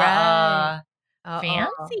 Yeah. right. Oo.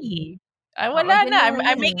 Fancy. Ay, Oo, wala na. ganun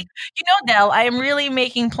I'm eh. making, Del, I am really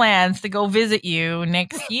making plans to go visit you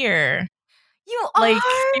next year. You Like,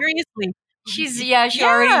 are? seriously. She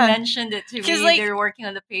already Yeah. mentioned it to 'Cause, me. like, They're working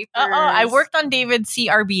on the papers. I worked on David's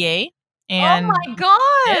CRBA. And Oh my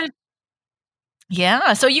God.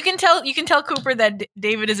 yeah, so you can tell Cooper that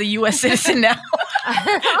David is a U.S. citizen now.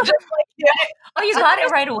 Just like, Oh, you got it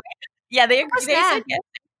right away. yeah, they Tapos said na. yes.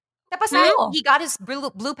 Tapos No. he got his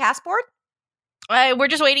blue passport? We're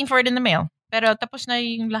just waiting for it in the mail. Pero tapos na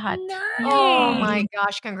yung lahat. Oh my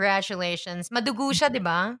gosh, congratulations. Madugo siya, di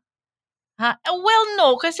ba? Well,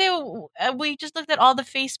 no, kasi we just looked at all the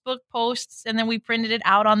Facebook posts and then we printed it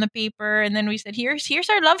out on the paper and then we said, here's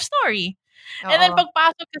our love story. And then Oo.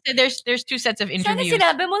 pagpasok kasi there's two sets of Sana interviews.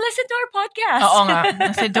 sinabi mo, listen to our podcast. Oo nga.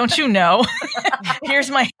 I said, don't you know? here's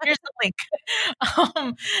the link.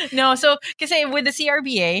 No, so kasi with the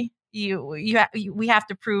CRBA, we have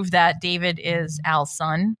to prove that David is Al's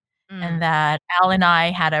son and that Al and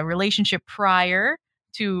I had a relationship prior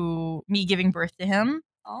to me giving birth to him.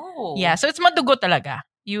 Oh. Yeah, so it's madugo talaga.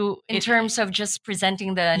 In terms of just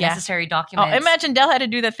presenting the Yeah. necessary Oh, documents. imagine Del had to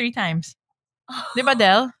do that 3 times. Di ba,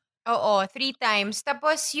 Del? Oo, 3 times.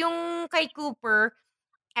 Tapos yung kay Cooper,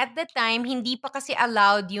 at the time, hindi pa kasi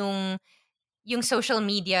allowed yung social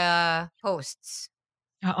media posts.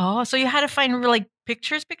 Oo. So you had to find like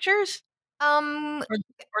pictures? Um,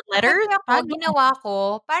 Or letters? Kasi ako, Paano? ginawa ko,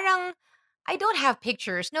 parang, I don't have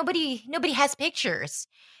pictures. Nobody has pictures.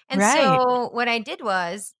 And Right. so what I did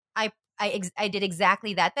was I did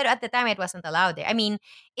exactly that. But at the time it wasn't allowed. I mean,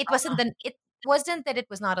 it wasn't that it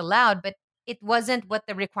was not allowed, but it wasn't what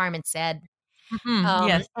the requirement said.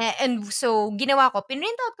 Yes. And so ginawa ko,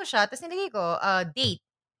 pinrint out ko siya, tapos nilagay ko, date.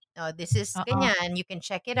 This is Oo. ganyan. You can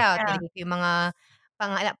check it out. Yeah. Nilagay ko yung mga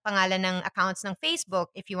pangalan ng accounts ng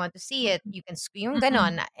Facebook. If you want to see it, you can yung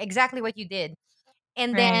ganon. Exactly what you did.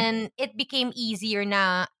 And Right. then it became easier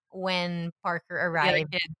na when Parker The other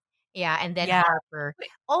arrived. kid. Yeah, and then Yeah. Harper.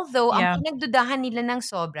 Although, ang Yeah. pinagdudahan nila ng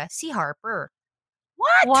sobra, si Harper.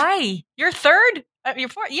 What? Why? You're third? You're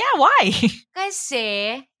fourth? Yeah, why?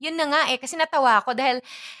 Kasi, yun na nga kasi natawa ako dahil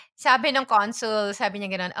sabi ng consul, sabi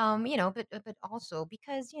niya ganun, but also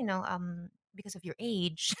because, because of your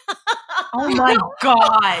age. Oh my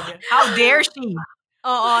God. How dare she?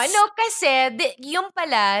 Oo. No, kasi yung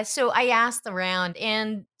pala, so I asked around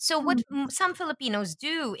and so what some Filipinos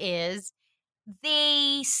do is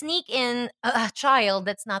they sneak in a child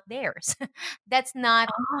that's not theirs. That's not,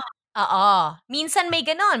 minsan may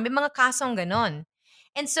ganon, may mga kasong ganon.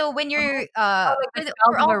 And so when you're, like the child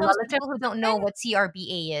for of all a those relative people who don't know what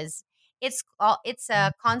CRBA is, it's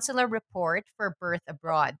a consular report for birth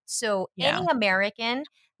abroad. So Yeah. any American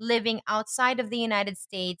living outside of the United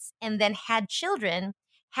States and then had children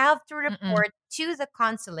have to report to the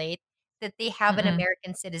consulate that they have an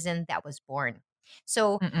American citizen that was born.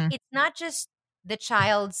 So it's not just the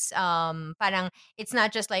child's parang it's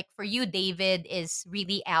not just like for you David is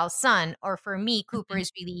really Al's son or for me Cooper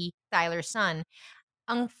is really Tyler's son.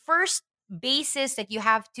 Ang first basis that you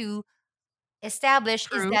have to establish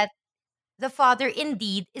is True. that the father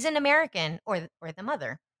indeed is an American or the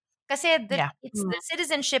mother. Kasi Yeah. it's the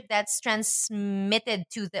citizenship that's transmitted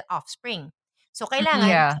to the offspring. So kailangan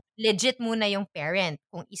Yeah. legit muna yung parent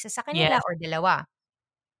kung isa sa kanila Yes. or dalawa.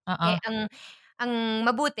 Eh Uh-uh. ang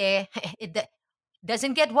mabuti it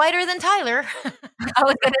doesn't get whiter than Tyler. I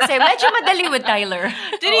was gonna say, medyo madali with Tyler.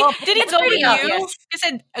 Did he It's go with pretty you? obvious.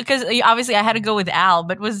 Because obviously I had to go with Al,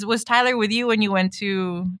 but was Tyler with you when you went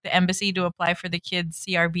to the embassy to apply for the kids'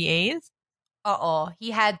 CRBAs? Oo,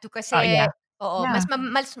 he had to kasi Yeah. oo, Yeah.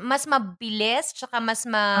 mas mabilis tsaka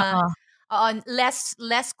Uh-uh.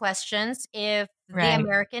 less questions if the Right.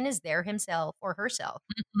 American is there himself or herself.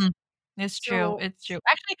 Mhm. It's true. So- It's true.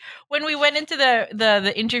 Actually, when we went into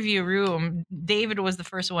the interview room, David was the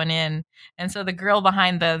first one in, and so the girl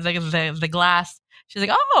behind the glass, she's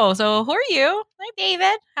like, "Oh, so who are you?" Like,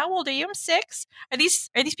 David. How old are you? I'm 6. Are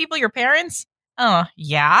these people your parents? Oh,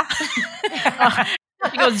 yeah.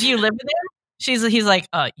 She goes, "Do you live with him?" He's like,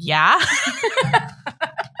 yeah.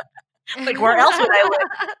 Like, where else would I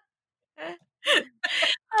live?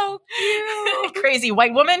 How cute. Crazy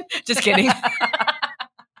white woman? Just kidding.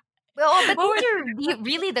 Well, but these are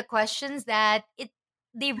really the questions that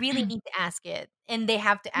they really need to ask it and they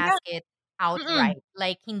have to ask it outright.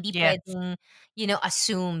 Like hindi Yes. pwedeng,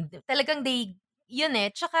 assumed. Talagang yun eh.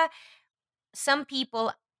 Tsaka some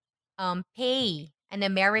people pay an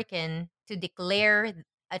American to declare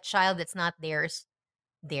a child that's not theirs.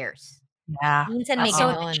 Yeah. Minsan may So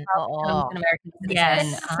the ganon. child becomes Oo. an American citizen.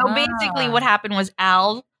 Yes. So basically what happened was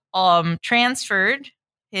Al transferred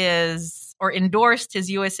his or endorsed his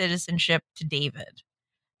US citizenship to David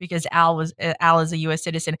because Al is a US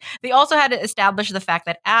citizen. They also had to establish the fact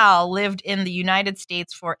that Al lived in the United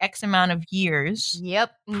States for X amount of years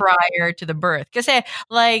Yep. prior to the birth. Because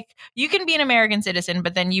like you can be an American citizen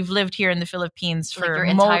but then you've lived here in the Philippines Like for your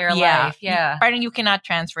entire life. Yeah. Parang you cannot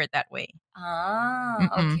transfer it that way.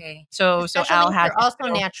 Okay. So Especially Al if had they're to also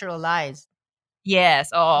show- naturalized. Yes,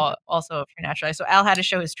 also if you're naturalized. So Al had to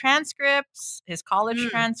show his transcripts, his college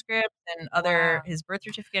transcripts, and his birth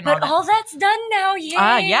certificate and But all all that's done now.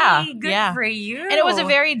 Yay. yeah, Good yeah. for you. that. And it was a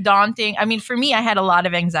very daunting. I mean, for me, I had a lot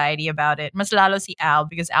of anxiety about it. Mas lalo si Al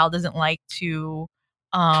because Al doesn't like to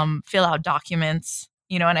fill out documents,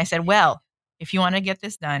 and I said, well, if you want to get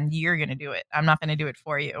this done, you're going to do it. I'm not going to do it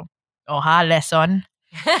for you. Lesson.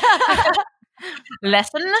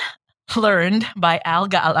 Lesson learned by Al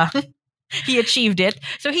Galang. He achieved it.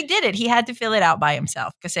 So he did it. He had to fill it out by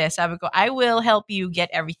himself. Kasi sabi ko, I will help you get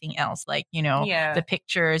everything else. Like, Yeah. the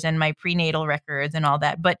pictures and my prenatal records and all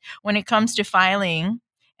that. But when it comes to filing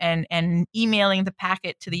and emailing the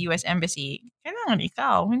packet to the U.S. Embassy, kailangan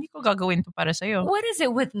ikaw. Hindi ko gagawin to para sa'yo. What is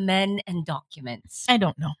it with men and documents? I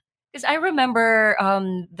don't know. Because I remember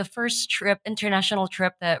the first international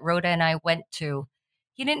trip that Rhoda and I went to.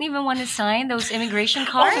 He didn't even want to sign those immigration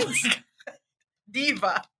cards.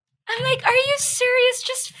 Diva. I'm like, are you serious?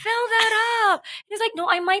 Just fill that up. He's like, no,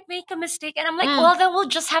 I might make a mistake. And I'm like, Mm. well, then we'll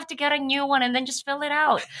just have to get a new one and then just fill it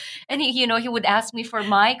out. And he would ask me for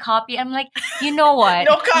my copy. I'm like, you know what?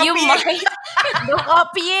 No copying. You might No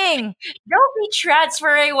copying. don't be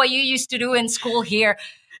transferring what you used to do in school here.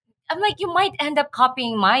 I'm like, you might end up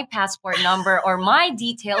copying my passport number or my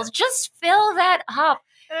details. Just fill that up.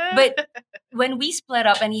 But when we split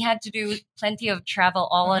up and he had to do plenty of travel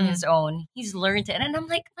all on his own, he's learned it. And I'm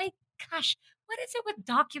like, my gosh, what is it with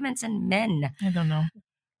documents and men? I don't know.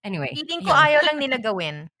 Anyway. Feeling ko yun. ayaw lang nila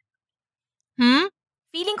gawin.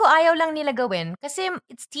 Feeling ko ayaw lang nila gawin kasi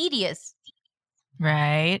it's tedious.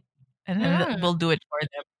 Right? And then Mm. we'll do it for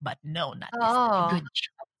them. But no, not this Oo. Good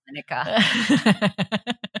job, Monica. time.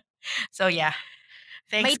 So yeah.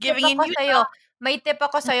 May tip Thanksgiving in ako Utah. sa'yo. May tip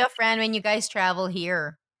ako sa'yo, friend, when you guys travel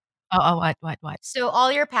here. What? So,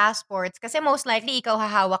 all your passports, kasi most likely, ikaw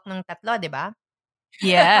hahawak ng tatlo, di ba?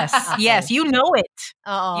 Yes. Okay. Yes, you know it.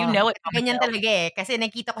 Oo. You know it. Ganyan Mama Belle. talaga eh. Kasi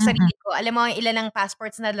nakita ko sarili ko. Alam mo, ilan ang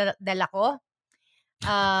passports na dala ko?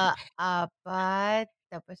 4,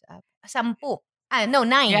 tapos 10. No,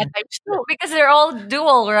 9. Yeah, times 2. Because they're all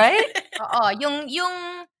dual, right? Oo. Yung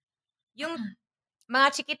mga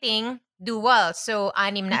chikiting, dual. So,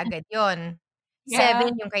 6 na agad yon. Yeah.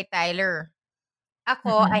 7 yung kay Tyler.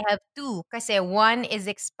 Ako, I have 2 kasi 1 is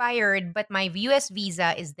expired but my US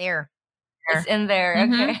visa is there. It's in there.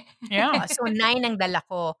 Mhm. Okay. Yeah. So 9 ang dala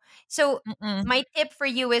ko. So my tip for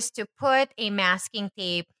you is to put a masking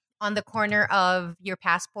tape on the corner of your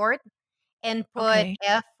passport and put Okay.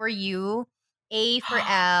 F for you, A for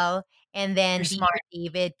Al, and then You're D for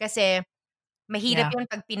David. Kasi mahirap Yeah. yun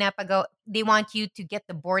pag pinapagaw. They want you to get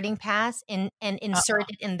the boarding pass and insert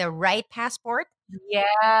it in the right passport. Yeah,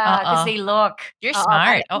 because Uh-oh. they look. You're Oo,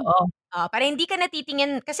 smart. para- Oo. Para hindi ka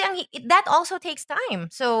natitingin. Kasi that also takes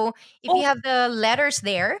time. So, if you have the letters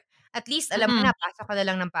there, at least alam mo na, pasok ka na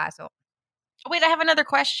lang ng pasok. Wait, I have another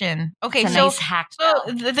question. Okay, It's a so nice hack.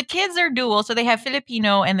 so the kids are dual, so they have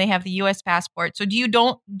Filipino and they have the US passport. So do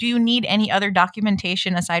you need any other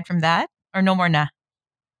documentation aside from that? Or no more na?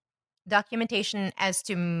 Documentation as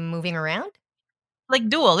to moving around? Like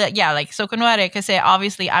dual, yeah. Like so, kunwari, kasi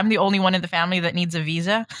obviously I'm the only one in the family that needs a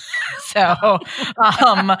visa, so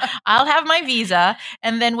I'll have my visa,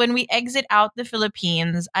 and then when we exit out the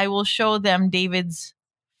Philippines, I will show them David's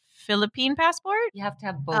Philippine passport. You have to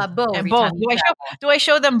have both. Both. And every both. time you Do I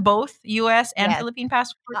show them both U.S. and Yes. Philippine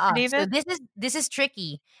passport for So David? this is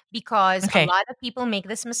tricky because Okay. a lot of people make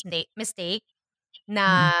this mistake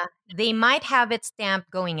na they might have it stamped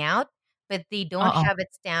going out, but they don't have it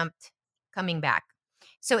stamped coming back.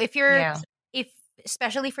 So if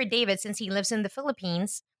especially for David, since he lives in the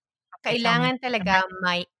Philippines, Okay, tell me. kailangan talaga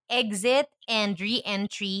may exit and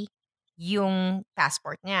re-entry yung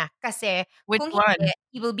passport niya. Kasi Which kung one? hindi,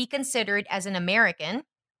 he will be considered as an American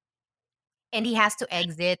and he has to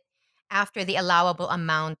exit after the allowable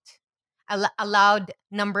amount, allowed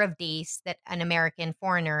number of days that an American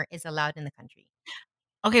foreigner is allowed in the country.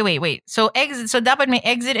 Okay, wait. So exit. So dapat may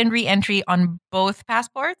exit and re-entry on both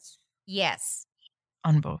passports. Yes.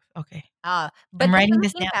 On both. Okay. But I'm the writing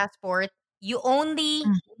this Philippine down. passport, you only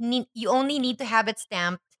need to have it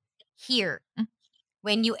stamped here.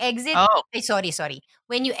 When you exit, Oh. sorry.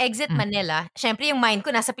 When you exit Manila, syempre yung mind ko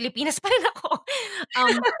nasa Pilipinas pa rin ako.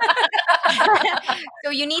 So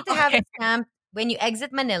you need to have it stamped when you exit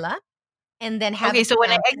Manila, and then have. Okay, it so when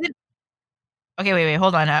I stamped- exit. Okay, wait.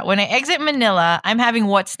 Hold on. When I exit Manila, I'm having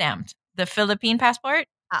what stamped? The Philippine passport.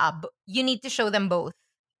 you need to show them both.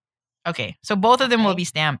 Okay, so both of them will Okay. be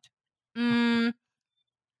stamped.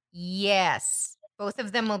 Yes, both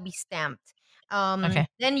of them will be stamped. Okay.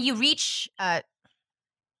 Then you reach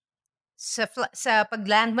sa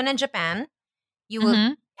pagland mo ng Japan, you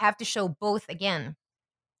will have to show both again.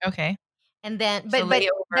 Okay. And then, So but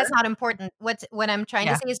layover. that's not important. What I'm trying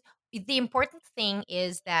Yeah. to say is the important thing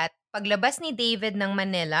is that paglabas ni David ng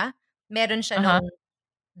Manila, meron siya nung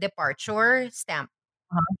departure stamp.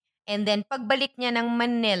 And then pagbalik niya ng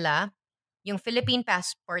Manila, yung Philippine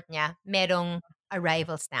passport niya, merong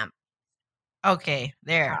arrival stamp. Okay,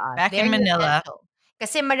 there. Back Very in Manila. essential.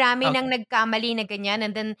 Kasi marami Okay. nang nagkamali na ganyan,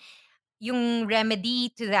 and then yung remedy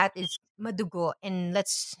to that is madugo, and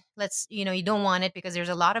let's you don't want it because there's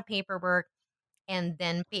a lot of paperwork, and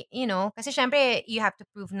then kasi syempre you have to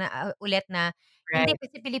prove na ulit na hindi Right.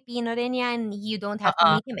 kasi Filipino rin yan, you don't have to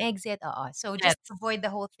Uh-uh. make him exit. So just Yes. avoid the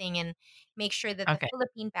whole thing and make sure that the Okay.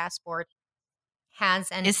 Philippine passport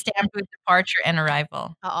has an Is stamped with departure and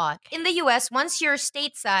arrival. in the US, once you're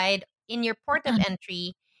stateside in your port of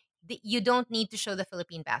entry, you don't need to show the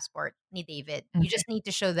Philippine passport, ni David. You Okay. just need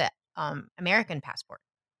to show the American passport.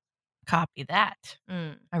 Copy that.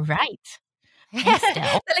 Mm. All right. Thanks,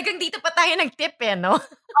 Del. Talagang dito pa tayo nagtip no?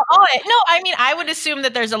 No, I mean, I would assume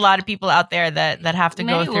that there's a lot of people out there that have to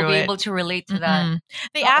Many go will through be it. able to relate to that.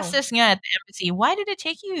 They asked us nga at the embassy, why did it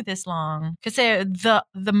take you this long? Because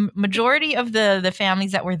the majority of the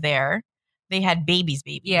families that were there, they had babies.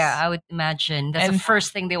 Yeah, I would imagine. That's the And-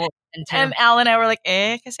 first thing they will into. And Al and I were like,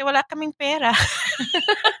 kasi wala kaming pera.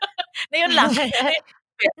 Na yun lang.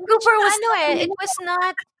 Cooper was it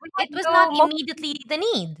was not immediately the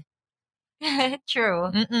need. True.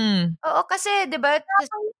 Oo, kasi 'di ba?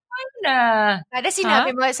 Na.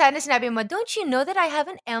 Sana sinabi mo, don't you know that I have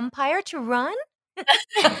an empire to run?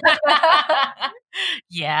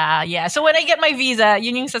 Yeah. So when I get my visa,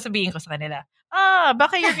 yun yung sasabihin ko sa kanila.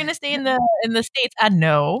 Baka you're gonna stay in the States.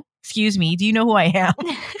 No. Excuse me. Do you know who I am?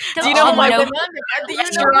 Do you know who my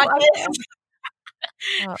restaurant is?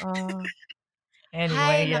 Anyway,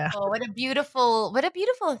 Ay, yeah. nako, what a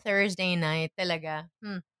beautiful Thursday night talaga.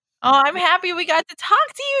 Oh, I'm happy we got to talk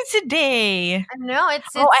to you today. I know,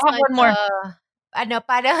 it's I have like, one more.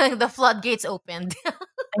 Parang the floodgates opened.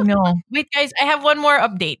 I know. Wait, guys, I have one more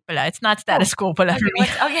update pala. It's not status quo pala for me.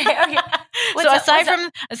 Okay. So aside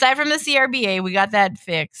from the CRBA, we got that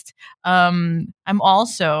fixed. I'm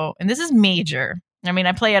also, and this is major. I mean,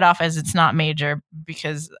 I play it off as it's not major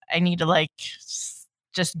because I need to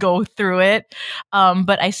just go through it.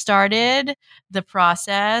 But I started the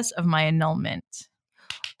process of my annulment.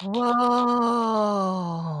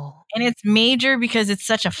 Whoa. And it's major because it's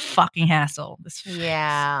such a fucking hassle.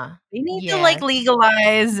 Yeah. They need to Yes.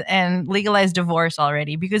 legalize divorce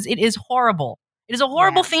already because it is horrible. It is a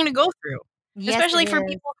horrible thing to go through. Yes, Especially it for is.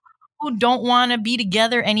 people who don't want to be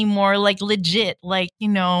together anymore, legit.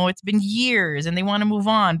 It's been years and they want to move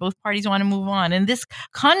on. Both parties want to move on. And this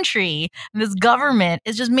country, and this government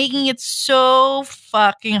is just making it so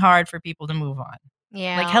fucking hard for people to move on.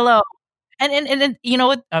 Yeah. Hello. And you know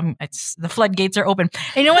what? It's the floodgates are open.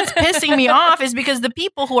 And you know what's pissing me off is because the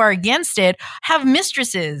people who are against it have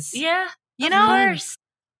mistresses. Yeah. You of know? course.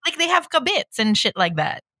 They have kabits and shit like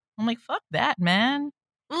that. I'm like, fuck that, man.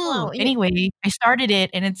 Ooh. Wow, Anyway, I started it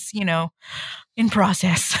and it's, in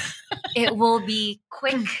process. It will be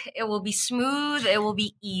quick. It will be smooth. It will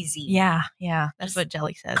be easy. Yeah. That's Just what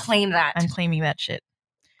Jelly says. Claim that. I'm claiming that shit.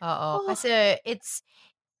 Kasi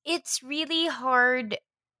it's really hard.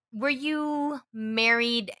 Were you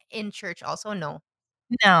married in church also? No.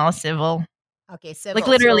 No, civil. Okay, civil.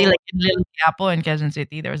 Literally, So, in Little Quiapo in Quezon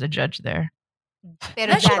City, there was a judge there. pero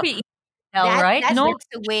That should be easy, right? that No. takes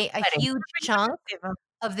away a huge chunk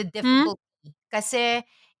of the difficulty. Kasi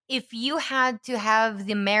if you had to have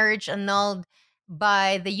the marriage annulled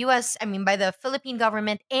by the by the Philippine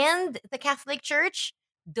government and the Catholic Church,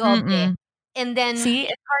 doble. Mm-mm. And then See,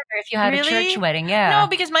 it's harder if you had a Really? church wedding. Yeah. No,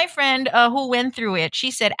 because my friend who went through it,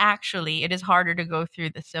 she said actually it is harder to go through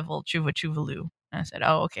the civil chuva chuvalu. And I said,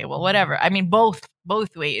 oh, okay, well, whatever. I mean, both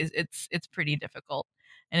ways, it's pretty difficult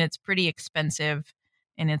and it's pretty expensive,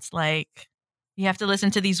 and it's like you have to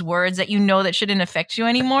listen to these words that that shouldn't affect you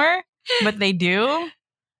anymore, but they do.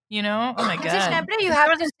 Oh my kasi god. syempre,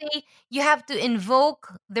 you have to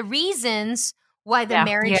invoke the reasons why the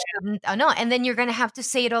marriage shouldn't, and then you're gonna have to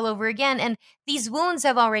say it all over again. And these wounds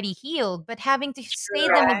have already healed, but having to say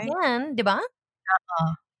them again, di ba?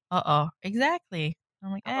 Exactly.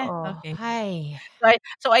 I'm like, okay. Hi.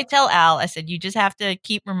 So I tell Al, I said, you just have to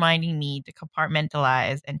keep reminding me to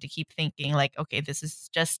compartmentalize and to keep thinking okay, this is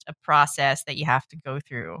just a process that you have to go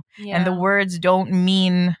through. Yeah. And the words don't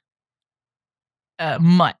mean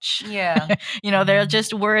much. Yeah. They're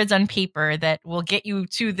just words on paper that will get you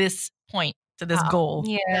to this point, to this goal.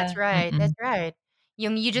 Yeah. That's right. Mm-mm. That's right.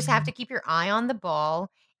 You just have to keep your eye on the ball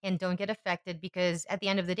and don't get affected, because at the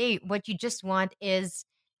end of the day, what you just want is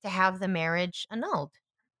to have the marriage annulled.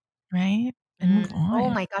 Right? And move on. Oh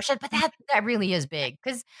my gosh, but that really is big,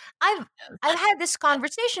 because I've had this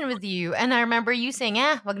conversation with you, and I remember you saying,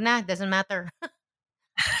 wag na, doesn't matter.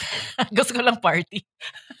 Gusto ko lang party.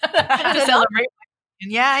 To celebrate.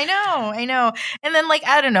 Yeah, I know. And then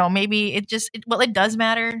I don't know, maybe it does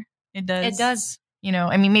matter. It does. It does.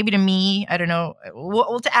 I mean, maybe to me, I don't know.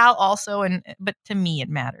 Well, to Al also, but to me, it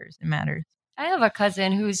matters. It matters. I have a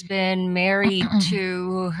cousin who's been married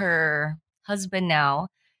to her husband now,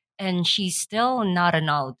 and she's still not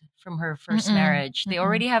annulled from her first Mm-mm, marriage. They mm-mm.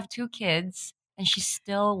 already have 2 kids, and she's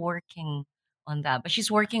still working on that. But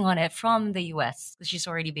she's working on it from the US because she's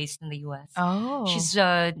already based in the US. Oh. She's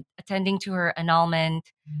attending to her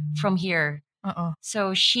annulment from here. Uh-oh.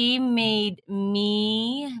 So she made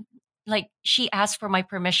me she asked for my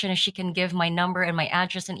permission if she can give my number and my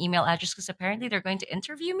address and email address because apparently they're going to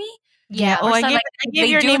interview me. Yeah. Oh, Or I some, gave, like, I gave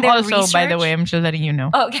they your do name their also, by the research. way. I'm just letting you know.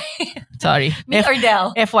 Okay. Sorry. Me or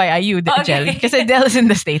Del? FYI, you, Okay. Jelly. Because Del is in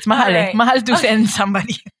the States. Mahal eh. Alright. Mahal to send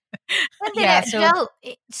somebody. Yeah,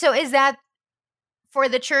 So is that for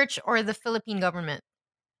the church or the Philippine government?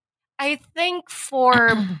 I think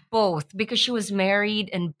for both because she was married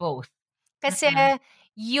in both. Kasi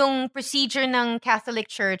yung procedure ng Catholic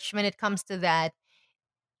Church when it comes to that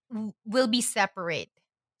will be separate.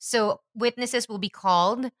 So witnesses will be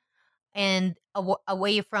called and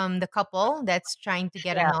away from the couple that's trying to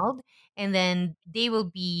get Yeah. annulled, and then they will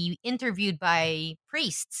be interviewed by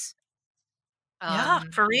priests. Yeah,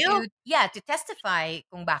 for real? To testify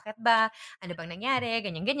kung bakit ba, ano bang nangyari,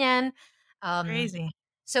 ganyan-ganyan. Crazy.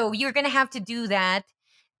 So you're gonna have to do that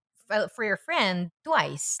for your friend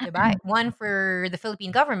twice, diba? One for the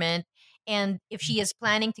Philippine government, and if she is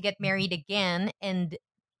planning to get married again and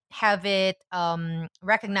have it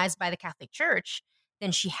recognized by the Catholic Church,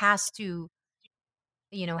 then she has to,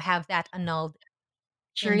 have that annulled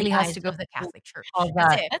She in the really has eyes to go of the through Catholic Church. all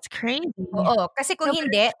that. Kasi, That's crazy. kasi kung No, but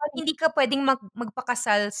it's funny. hindi ka pwedeng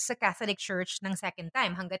magpakasal sa Catholic Church ng second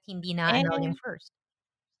time hanggat hindi na annul yung first.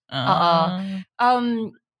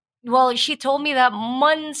 Well, she told me that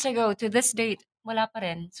months ago to this date. Wala pa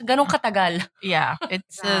rin. So, ganun katagal. Yeah,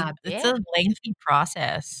 it's a lengthy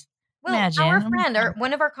process. Well, Imagine. our friend, or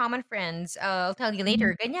one of our common friends, I'll tell you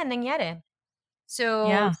later, ganyan nangyari. So,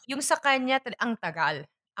 Yeah. yung sa kanya, ang tagal.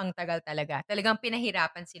 Ang tagal talaga. Talagang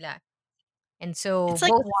pinahirapan sila. And so, It's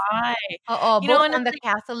like, both, why? both and on it's the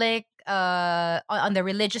Catholic, on the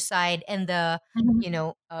religious side and the,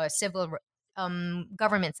 civil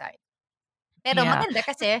government side. Pero Yeah. maganda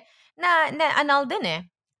kasi na-annul din eh.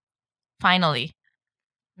 Finally.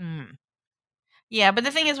 Yeah, but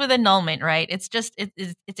the thing is with annulment, right? It's just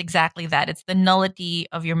it's exactly that. It's the nullity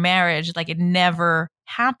of your marriage, like it never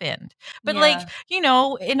happened. But Yeah.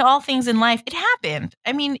 in all things in life, it happened.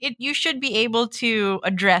 I mean, you should be able to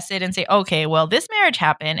address it and say, okay, well, this marriage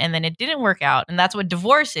happened and then it didn't work out, and that's what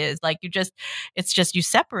divorce is. Like it's just you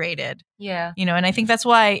separated. Yeah. And I think that's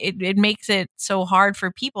why it makes it so hard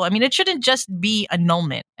for people. I mean, it shouldn't just be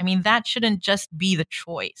annulment. I mean, that shouldn't just be the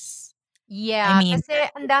choice. Yeah, I mean, kasi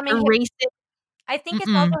ang daming erase it. I think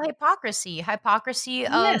it's also hypocrisy. Hypocrisy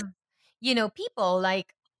of, Yes. people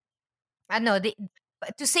like, I don't know,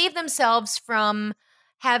 to save themselves from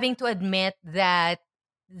having to admit that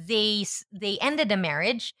they ended the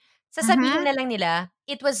marriage, sasabihin na lang nila,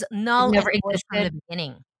 it was null and never void from the existed.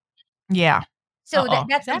 beginning. Yeah. So Uh-oh.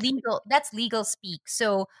 that's Exactly. legal speak.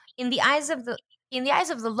 So in the eyes of the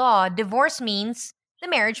law, divorce means the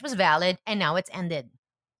marriage was valid and now it's ended.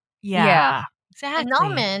 Yeah. Exactly.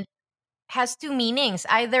 Annulment has two meanings.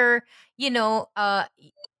 Either, he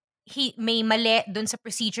may mali dun sa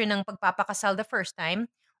procedure ng pagpapakasal the first time,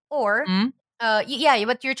 or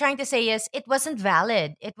what you're trying to say is it wasn't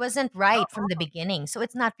valid. It wasn't right from the beginning. So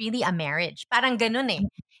it's not really a marriage. Parang ganun eh.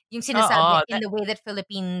 Yung sinasabi in the way that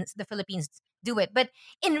the Philippines do it. But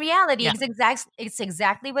in reality, it's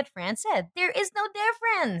exactly what Fran said. There is no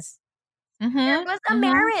difference. There was a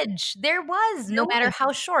marriage. There was. No matter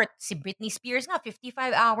how short. Si Britney Spears nga,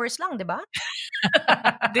 55 hours lang, di ba?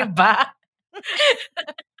 Diba?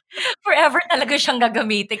 Forever talaga siyang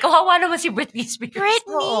gagamitin. Kawawa naman si Britney Spears.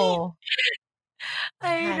 Oo.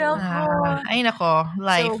 Ay, nako. Ay, nako.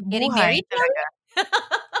 Life. So, getting Buhay married, talaga.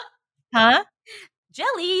 Huh?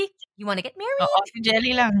 Jelly, you want to get married? Oo, si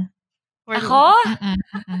Jelly lang. Ako?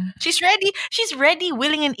 She's ready. She's ready,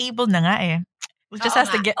 willing, and able na nga eh. It just has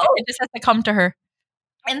to come to her.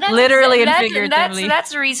 And that's, literally and figuratively.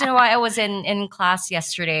 That's the reason why I was in class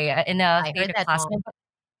yesterday in a theta class.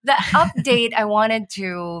 The update I wanted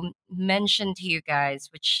to mention to you guys,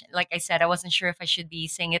 which, like I said, I wasn't sure if I should be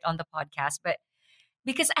saying it on the podcast, but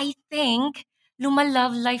because I think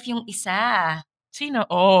lumalove life yung isa. Sino?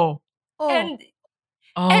 Oh. And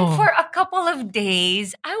for a couple of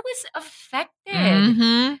days, I was affected.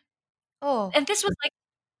 And this was like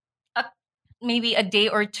maybe a day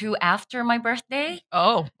or two after my birthday.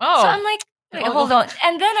 Oh. So I'm like, wait, hold on.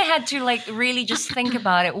 And then I had to really just think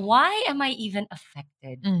about it. Why am I even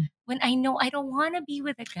affected? when I know I don't want to be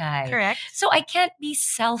with a guy. Correct. So I can't be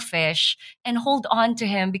selfish and hold on to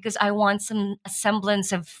him because I want a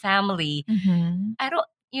semblance of family. Mm-hmm. I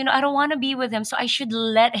don't want to be with him, so I should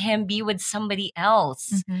let him be with somebody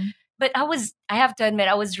else. Mm-hmm. But I have to admit,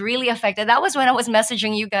 I was really affected. That was when I was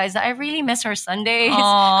messaging you guys. I really miss our Sundays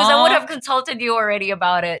because I would have consulted you already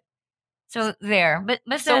about it. So there. But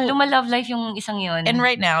basta So- lumalove life yung isang yun. And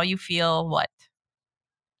right now, you feel what?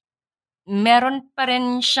 Meron pa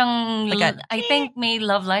rin siyang, Like I think may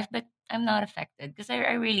love life, but I'm not affected because I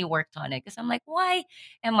really worked on it. Because I'm like, why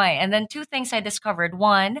am I? And then two things I discovered.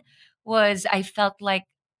 One was I felt like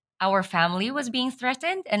our family was being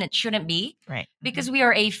threatened and it shouldn't be. Right. Because we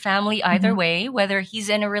are a family either Mhm. way, whether he's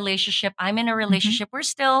in a relationship, I'm in a relationship, we're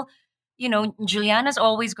still, Juliana's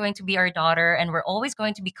always going to be our daughter and we're always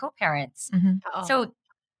going to be co-parents. Mhm. Oo. So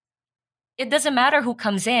it doesn't matter who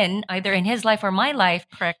comes in, either in his life or my life,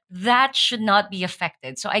 Correct. that should not be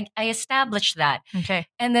affected. So I established that. Okay.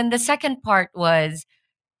 And then the second part was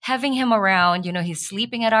having him around, he's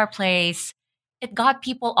sleeping at our place. It got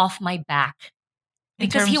people off my back In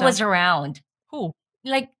because he terms was of- around. Who?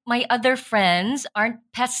 Like my other friends aren't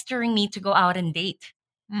pestering me to go out and date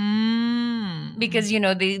because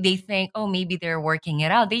they think, oh, maybe they're working it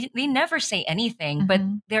out. They never say anything, but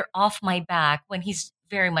Mhm. they're off my back when he's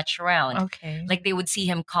very much around. Okay. Like they would see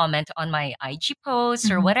him comment on my IG posts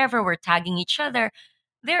or Mhm. whatever. We're tagging each other.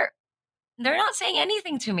 They're not saying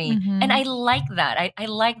anything to me, Mhm. and I like that. I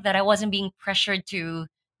like that I wasn't being pressured to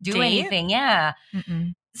do Date? anything. Yeah.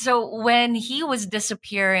 Mm-mm. So when he was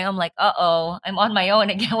disappearing, I'm like, I'm on my own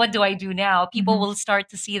again. What do I do now? People Mhm. will start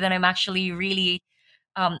to see that I'm actually really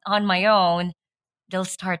on my own. They'll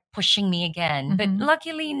start pushing me again. But Mhm.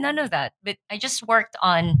 luckily, none of that. But I just worked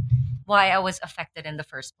on why I was affected in the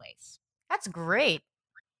first place. That's great.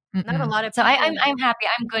 Not a Mm-mm. lot of So people. I'm happy.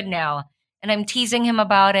 I'm good now. And I'm teasing him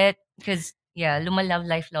about it because, yeah, lumalav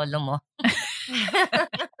life lolo mo.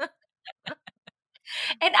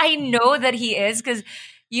 And I know that he is because,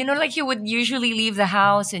 like he would usually leave the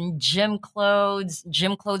house in gym clothes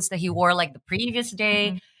that he wore like the previous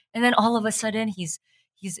day. Mhm. And then all of a sudden he's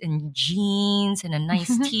in jeans and a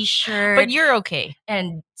nice t-shirt But you're okay.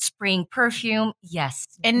 and spraying perfume. Yes.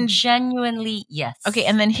 And- genuinely, yes. Okay,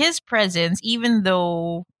 and then his presence, even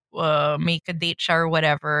though make a date show or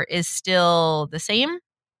whatever, is still the same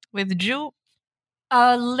with Ju.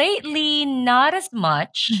 Lately not as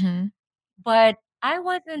much, Mm-hmm. but I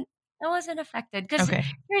wasn't affected because Okay.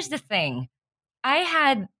 here's the thing. I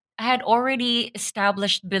had already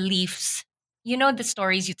established beliefs. The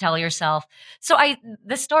stories you tell yourself. So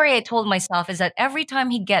the story I told myself is that every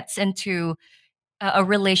time he gets into a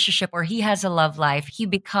relationship or he has a love life, he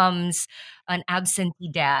becomes an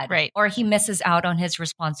absentee dad, Right. or he misses out on his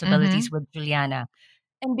responsibilities with Juliana.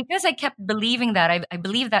 And because I kept believing that, I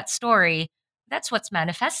believe that story, that's what's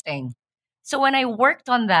manifesting. So when I worked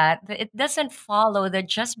on that, it doesn't follow that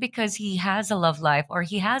just because he has a love life or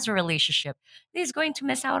he has a relationship, he's going to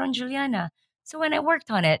miss out on Juliana. So when I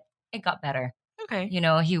worked on it, it got better. Okay.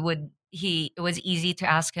 It was easy to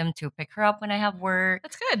ask him to pick her up when I have work,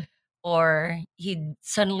 That's good. or he'd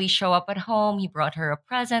suddenly show up at home. He brought her a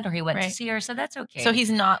present, or he went to Right. see her. So that's okay. So he's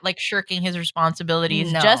not like shirking his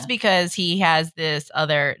responsibilities No. just because he has this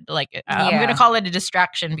other I'm Yeah. going to call it a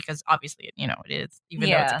distraction because obviously it is, even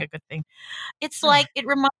though it's Yeah. like a good thing. It's like it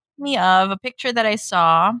reminds me of a picture that I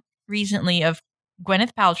saw recently of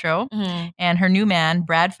Gwyneth Paltrow Mhm. and her new man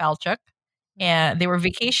Brad Falchuk, and they were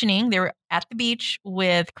vacationing. They were at the beach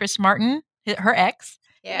with Chris Martin, her ex,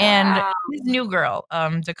 Yeah. and his new girl,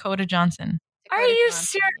 Dakota Johnson. Are Dakota you Johnson,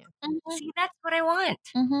 serious? yeah. See, that's what I want.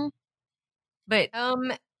 Mm-hmm. But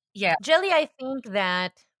yeah, Jelly, I think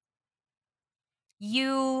that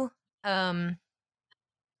you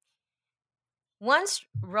once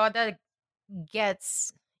Rhoda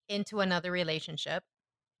gets into another relationship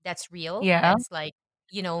that's real, Yeah. that's like,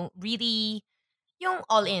 really yung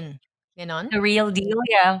all in, ganon. the real deal.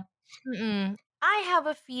 Yeah, Mm-mm. I have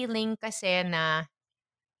a feeling kasi na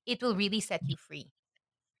it will really set you free.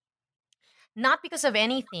 Not because of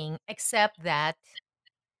anything except that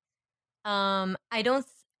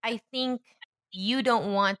I think you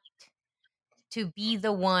don't want to be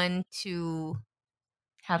the one to,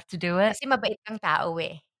 have to do it. kasi mabait kang tao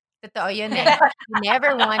eh. Totoo yun eh. You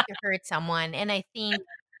never want to hurt someone, and I think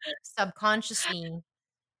subconsciously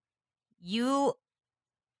you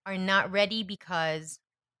are not ready because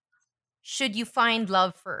should you find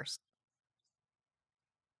love first,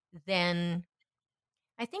 then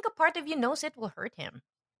I think a part of you knows it will hurt him.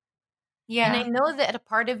 And I Yeah, know that a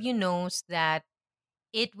part of you knows that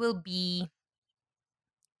it will be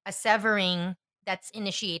a severing that's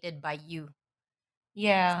initiated by you.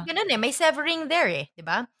 Yeah. Ganun eh, may severing there eh, 'di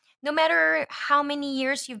ba? No matter how many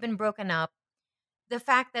years you've been broken up, the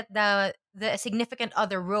fact that the significant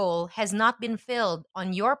other role has not been filled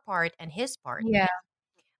on your part and his part, Yeah.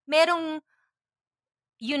 merong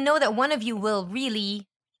you know that one of you will really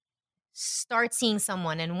start seeing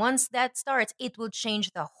someone, and once that starts, it will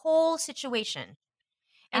change the whole situation.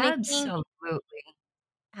 And I think, Absolutely.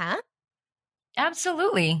 huh?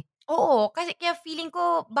 Absolutely. Oo, kasi kaya feeling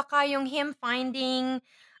ko baka yung him finding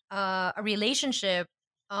a relationship,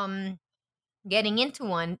 um, getting into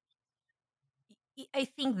one, I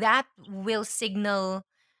think that will signal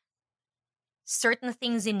certain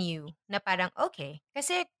things in you na parang, okay,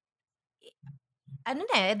 kasi ano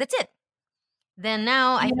na eh, that's it. Then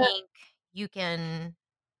now I Yeah. think you can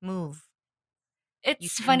move. You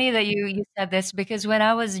It's can. funny that you said this because when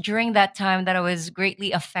I was during that time that I was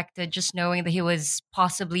greatly affected just knowing that he was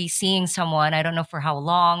possibly seeing someone, I don't know for how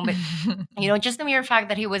long, but just the mere fact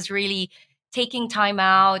that he was really taking time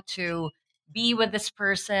out to be with this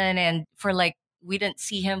person and for like we didn't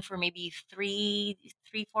see him for maybe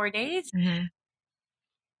 4 days. Mhm.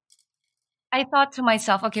 I thought to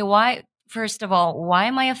myself, okay, why, first of all, why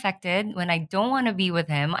am I affected when I don't want to be with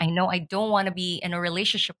him? I know I don't want to be in a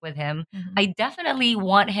relationship with him. Mhm. I definitely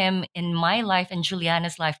want him in my life and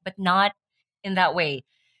Juliana's life, but not in that way.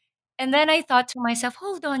 And then I thought to myself,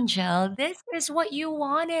 hold on, Jel, this is what you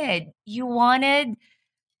wanted. You wanted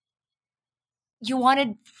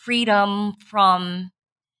freedom from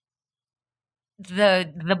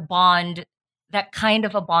the bond, that kind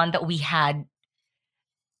of a bond that we had.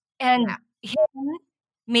 Yeah. And him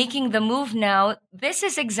making the move now, this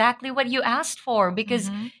is exactly what you asked for because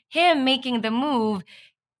Mhm. him making the move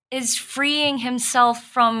is freeing himself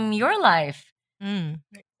from your life. Mm.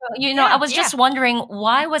 So, I Yeah, was yeah. just wondering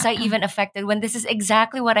why was I even affected when this is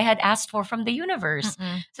exactly what I had asked for from the universe.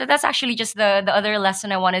 Mm-mm. So that's actually just the other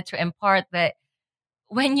lesson I wanted to impart, that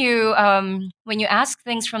when you ask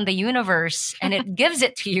things from the universe and it gives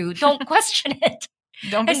it to you, don't question it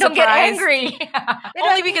Don't be and don't get surprised. angry. Pero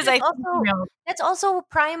Only I think because I think, that's also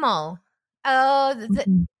primal.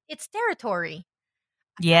 Mhm. It's territory.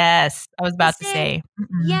 Yes, I was about to Kasi, say.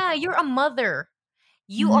 Mm-mm. yeah, you're a mother.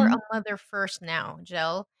 You are a Mhm. mother first now,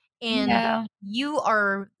 Jel. And Yeah. you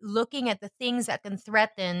are looking at the things that can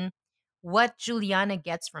threaten what Juliana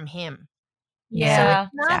gets from him. So Yeah, it's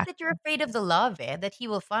Yeah. not that you're exactly. afraid of the love that he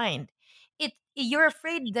will find. You're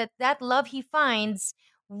afraid that that love he finds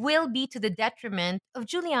will be to the detriment of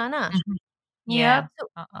Juliana. Mhm. Yeah. Yep. So,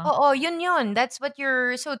 Uh-uh. oh, yun. That's what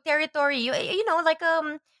you're so territory. You know, like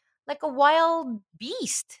a wild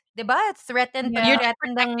beast, 'di ba? Threatened pag You're Yeah. just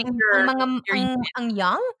threatened protecting ang your mga your unit. ang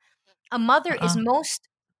young. A mother is Uh-uh. most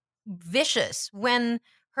vicious when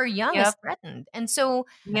her young is Yep. threatened. And so,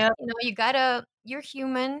 Yep. you're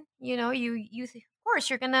human, of course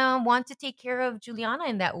you're gonna want to take care of Juliana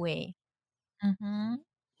in that way. Mhm.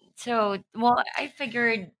 So, well, I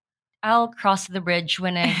figured I'll cross the bridge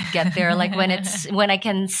when I get there, like when I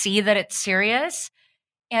can see that it's serious.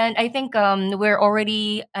 And I think we're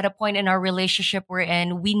already at a point in our relationship we're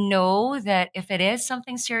in. We know that if it is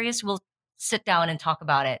something serious, we'll sit down and talk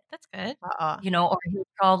about it. That's good. Uh-uh. Or he'll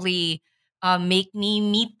probably make me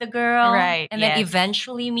meet the girl Right, and then yes.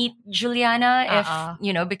 eventually meet Juliana if,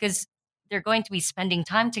 Uh-uh. because they're going to be spending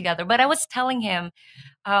time together. But I was telling him,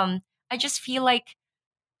 I just feel like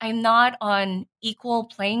I'm not on equal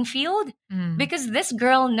playing field Mm. because this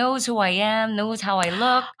girl knows who I am, knows how I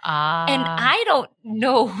look, and Ah. I don't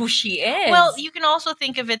know who she Well, is. you can also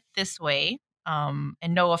think of it this way, and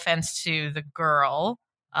no offense to the girl,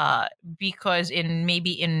 uh, because in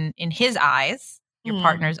his eyes, your Mm.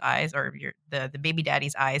 partner's eyes, or the baby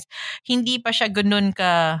daddy's eyes, hindi pa siya ganun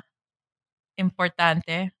ka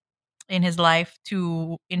importante in his life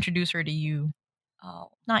to introduce her to you.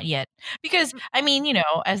 Oh, Not yet, because I mean,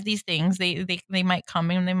 as these things, they might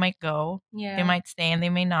come and they might go, they yeah. might stay and they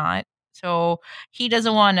may not. So he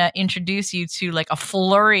doesn't want to introduce you to like a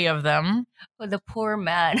flurry of them. Well, the poor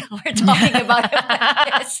man. We're talking about him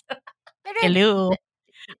like this. Pero Hello.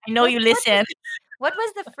 I know what you what was listen. what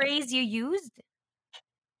was the phrase you used?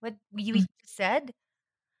 What you Mm, said?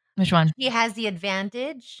 which one? She has the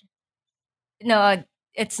advantage. No,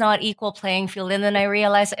 it's not equal playing field. And then I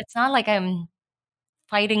realized it's not like I'm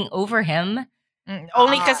fighting over him.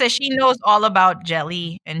 Only Uh-uh. because she knows all about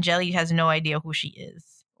Jelly, and Jelly has no idea who she is.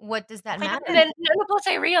 What does that Okay, lang And matter? yan. then no, plus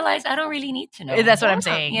I realized I don't really need to know. That's what I'm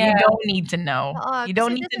Yeah. saying. Yeah. You don't need to know. You Because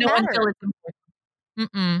don't it need to doesn't know until matter. it's important.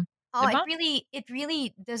 Mm-mm. Oh, it Diba?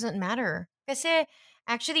 really doesn't matter. Kasi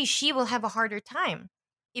actually she will have a harder time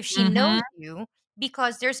if she Mm-hmm. knows you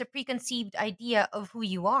because there's a preconceived idea of who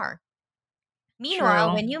you are. Meanwhile,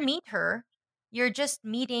 True. when you meet her, you're just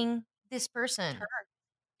meeting this person.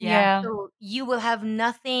 Yeah. Yeah. So you will have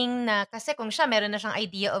nothing na, kasi kung siya meron na siyang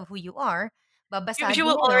idea of who you are, You babasagin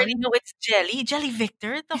will mo already yun. know it's Jelly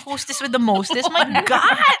Victor, the hostess with the mostest. My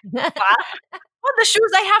God! Diba? What the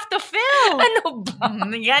shoes I have to fill? Ano ba?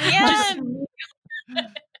 Yan, yan.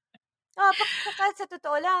 Kahit sa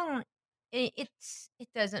totoo lang, it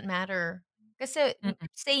doesn't matter. Kasi Mm-mm.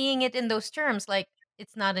 saying it in those terms, like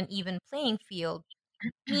it's not an even playing field,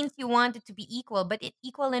 means you want it to be equal, but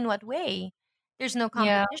equal in what way? There's no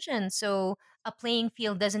Yeah. competition, so a playing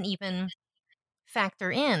field doesn't even factor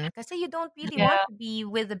in. Kasi you don't really want Yeah. to be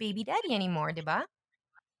with the baby daddy anymore, di ba?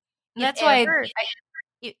 If That's why ever,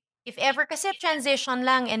 if, if ever, kasi transition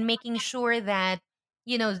lang and making sure that,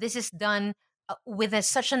 this is done with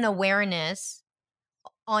such an awareness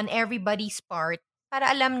on everybody's part para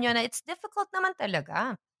alam nyo na it's difficult naman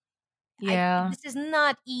talaga. yeah. This is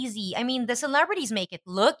not easy. I mean, the celebrities make it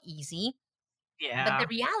look easy, but the Yeah.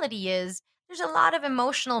 reality is there's a lot of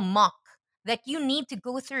emotional muck that you need to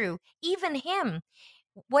go through. Even him,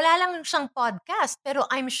 wala lang siyang podcast, pero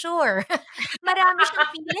I'm sure marami siyang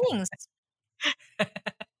feelings.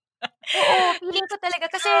 Oo, feeling ko talaga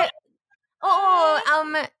kasi oo,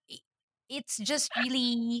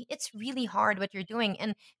 it's really hard what you're doing,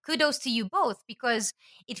 and kudos to you both because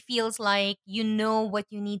it feels like you know what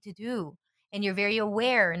you need to do and you're very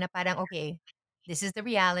aware na parang okay, this is the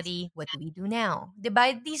reality, what do we do now? 'Di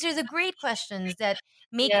ba? These are the great questions that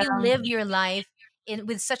make Yeah. you live your life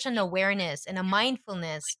with such an awareness and a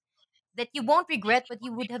mindfulness that you won't regret what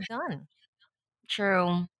you would have done.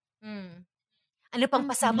 True. Hmm. Ano pang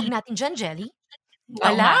pasabog natin dyan, Jelly?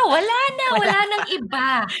 Oo nga. Wala na. Wala nang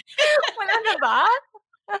iba. Wala na ba?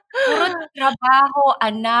 Puro trabaho,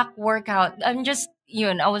 anak, workout. I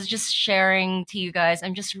was just sharing to you guys.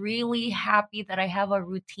 I'm just really happy that I have a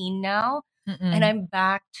routine now and Mm-mm. I'm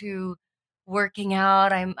back to working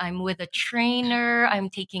out. I'm with a trainer.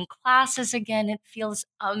 I'm taking classes again. It feels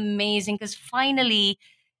amazing because finally,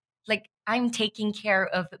 like, I'm taking care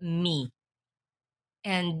of me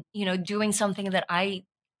and, doing something that I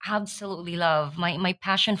absolutely love. My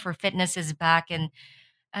passion for fitness is back and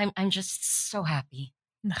I'm just so happy.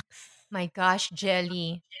 My gosh,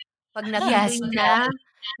 Jelly. 'Pag Yes, natuloy na,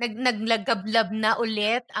 naglagablab na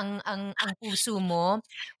ulit ang puso mo,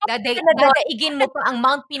 Pinadala dadaigin mo pa ang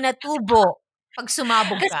Mount Pinatubo 'pag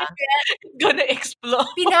sumabog kasi ka. It's gonna explode.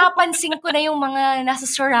 pinapansin ko na yung mga nasa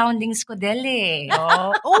surroundings ko, Del, eh.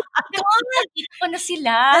 Oh, oh my God. Nakikita ko na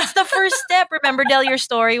sila. That's the first step. Remember, Del, your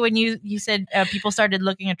story when you said people started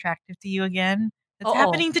looking attractive to you again? That's Oo.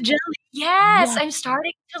 happening to Jelly. Yes, Yeah. I'm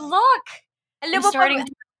starting to look. Alam I'm mo starting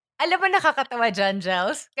to alam mo nakakatawa diyan,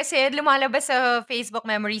 Jels? Kasi lumalabas sa Facebook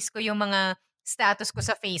memories ko yung mga status ko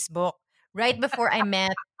sa Facebook right before I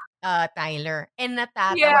met Tyler. And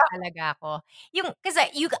natatawa Yeah. talaga ako. Yung kasi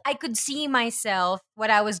I could see myself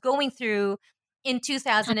what I was going through in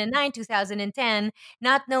 2009, 2010,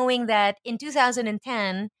 not knowing that in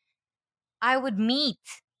 2010 I would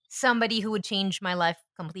meet somebody who would change my life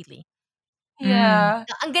completely. Yeah.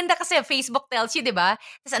 Ang ganda kasi Facebook tells you, 'di ba?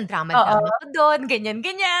 Tas ang Oo. drama-drama ko dun,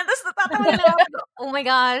 ganyan-ganyan. Tas natatawa na lang ako. Oh my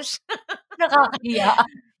gosh. Nakakahiya.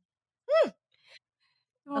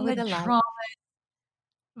 But Mga with a life. drama.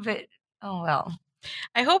 But, oh well.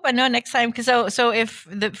 I hope I know next time because so if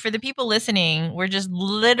for the people listening, we're just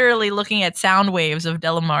literally looking at sound waves of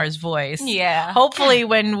Delamar's voice. Yeah. Hopefully,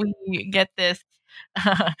 when we get this,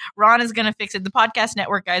 Ron is gonna fix it. The podcast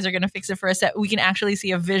network guys are gonna fix it for us. That we can actually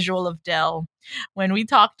see a visual of Del when we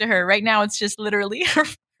talk to her. Right now, it's just literally her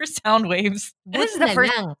sound waves. This is Buti the na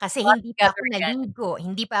first lang kasi time hindi pa ako together again. naligo,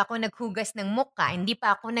 hindi pa ako naghugas ng mukha, hindi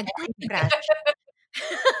pa ako nag-toothbrush.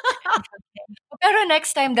 Pero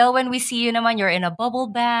next time, Del, when we see you naman, you're in a bubble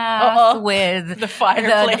bath with The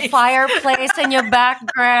fireplace. the fireplace in your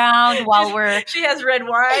background while we're She has red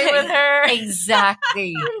wine with her.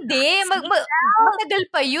 exactly. Hindi, matagal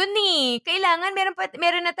pa yun eh. Kailangan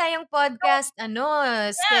meron na tayong podcast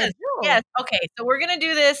schedule. Yes. Okay. So we're gonna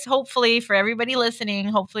do this. Hopefully, for everybody listening,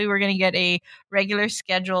 hopefully we're gonna get a regular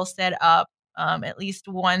schedule set up. At least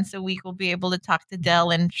once a week, we'll be able to talk to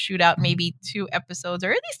Del and shoot out maybe 2 episodes,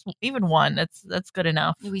 or at least even one. That's good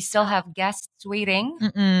enough. We still have guests waiting.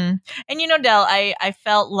 Mm-mm. And Del, I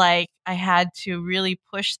felt like I had to really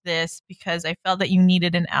push this because I felt that you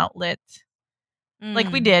needed an outlet.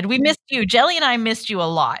 Like we did. We missed you. Jelly and I missed you a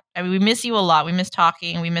lot. I mean, we miss you a lot. We miss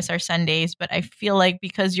talking. We miss our Sundays. But I feel like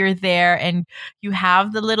because you're there and you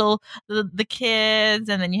have the kids,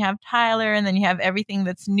 and then you have Tyler, and then you have everything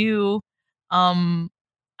that's new.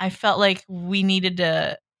 I felt like we needed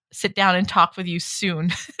to sit down and talk with you soon.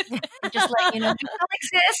 Just let you know we still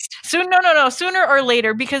exist. Soon, no, sooner or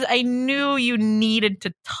later, because I knew you needed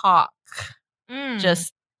to talk, Mm.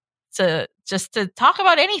 just to talk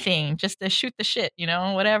about anything, just to shoot the shit,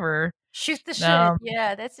 whatever. Shoot the shit. Um,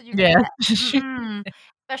 Yeah, that's what you yeah, Mm-mm.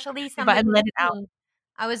 Especially but somebody and let like it out. me.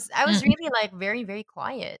 I was Mm, really like very, very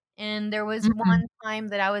quiet. And there was mm, one time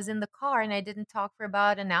that I was in the car and I didn't talk for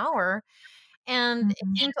about an hour. And it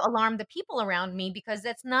mm. seemed to alarm the people around me because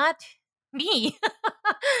that's not me.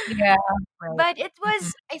 Yeah, right. But it Mhm.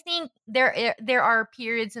 was, I think there are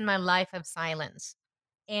periods in my life of silence.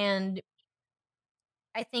 And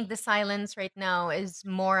I think the silence right now is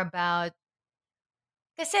more about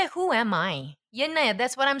kasi who am I? Yun na,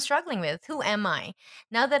 that's what I'm struggling with. Who am I?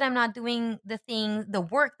 Now that I'm not doing the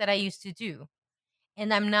work that I used to do,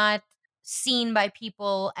 and I'm not seen by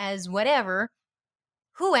people as whatever,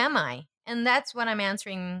 who am I? And that's what I'm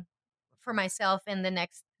answering for myself in the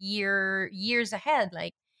next years ahead.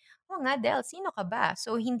 Like, oh nga, Del, sino ka ba?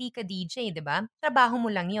 So, hindi ka DJ, di ba? Trabaho mo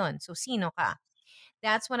lang yon. So, sino ka?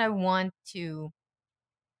 That's what I want to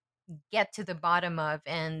get to the bottom of.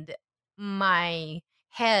 And my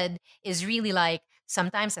head is really like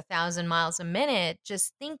sometimes 1,000 miles a minute,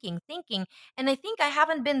 just thinking. And I think I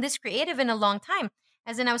haven't been this creative in a long time.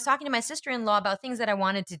 As in, I was talking to my sister-in-law about things that I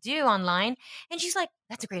wanted to do online, and she's like,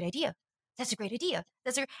 "That's a great idea. That's a great idea.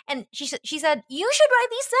 And she said you should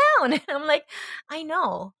write these down." And I'm like, "I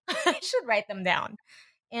know, I should write them down."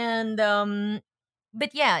 And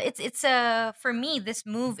but yeah, it's for me, this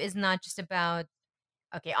move is not just about,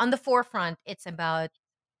 okay, on the forefront, it's about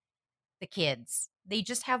the kids. They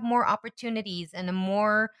just have more opportunities and a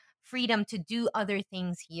more freedom to do other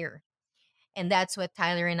things here. And that's what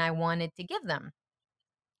Tyler and I wanted to give them.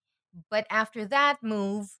 But after that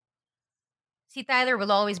move, see, Tyler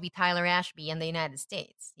will always be Tyler Ashby in the United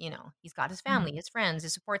States. He's got his family, his friends,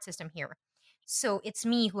 his support system here. So it's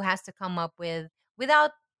me who has to come up with,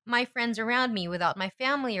 without my friends around me, without my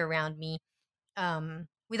family around me,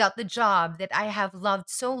 without the job that I have loved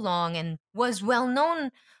so long and was well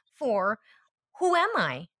known for, who am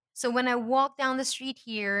I? So when I walk down the street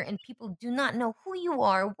here and people do not know who you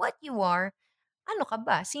are, what you are, ano ka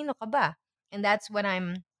ba? Sino ka ba? And that's what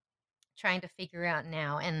I'm trying to figure out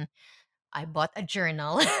now. And I bought a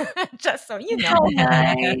journal just so you know. So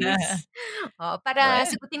nice. Oh, para Well,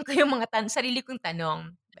 sagutin ko yung mga sarili kong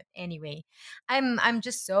tanong. But anyway, I'm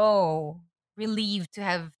just so relieved to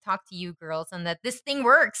have talked to you girls and that this thing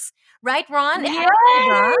works. Right, Ron? Yay!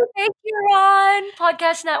 Diba? Thank you, Ron.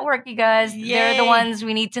 Podcast Network, you guys. They're the yay. ones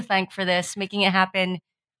we need to thank for this, making it happen.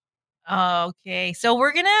 Okay, so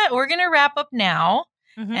we're gonna wrap up now,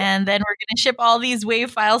 Mhm. and then we're gonna ship all these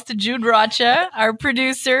wave files to Jude Rocha, our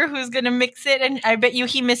producer, who's gonna mix it, and I bet you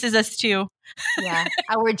he misses us too. Yeah.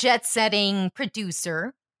 Our jet setting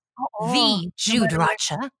producer, Oh, the no Jude matter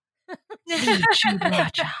Rocha. The Jude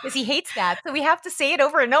Rocha. Because he hates that. So we have to say it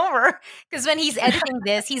over and over. Because when he's editing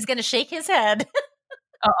this, he's going to shake his head.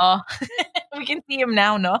 Uh-oh. We can see him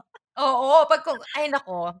now, no? Oo, ay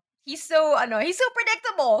nako. He's so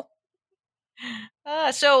predictable.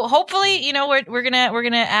 So hopefully, we're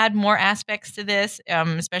gonna add more aspects to this,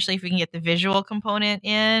 especially if we can get the visual component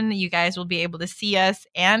in. You guys will be able to see us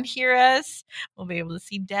and hear us. We'll be able to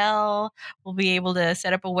see Dell. We'll be able to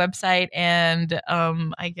set up a website and,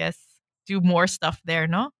 I guess, do more stuff there.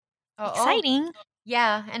 No, Oo. exciting.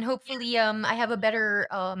 Yeah, and hopefully I have a better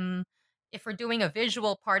if we're doing a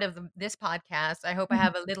visual part of this podcast, I hope I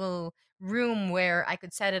have a little room where I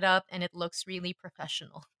could set it up and it looks really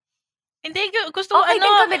professional. Hindi gusto ko Okay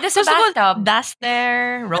din kami doon sa gusto ko bathtub.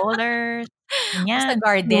 duster, rollers, Basta ganyan.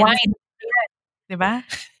 garden. Wine, 'di ba?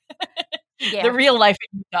 Yeah. The real life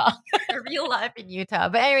in Utah. The real life in Utah.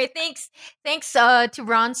 But anyway, thanks to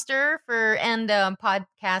Ronster and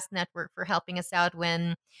Podcast Network for helping us out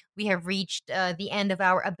when we have reached the end of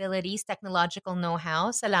our abilities, technological know-how.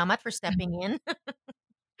 Salamat for stepping in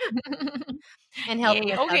and helping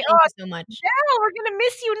Yay. us out. Okay. Thank Oh, you so much. yeah, we're gonna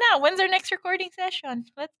miss you now. When's our next recording session?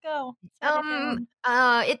 Let's go. Set it down.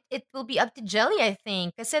 It will be up to Jelly, I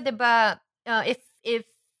think. Kasi 'di ba, if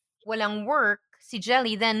walang work si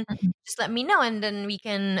Jelly, then Mm-mm. just let me know and then we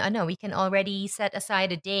can already set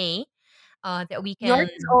aside a day that we Yours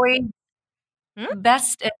can. is always Hmm?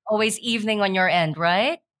 best and always evening on your end,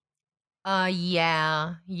 right?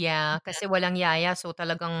 Yeah, yeah, kasi walang yaya so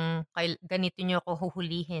talagang ganito niyo ako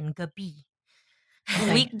huhulihin, gabi.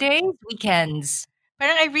 Okay. Weekdays, weekends.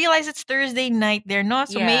 Parang I realize it's Thursday night there, no?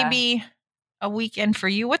 So Yeah. maybe a weekend for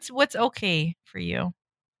you. What's okay for you?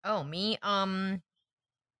 Oh, me?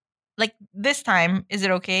 Like this time, is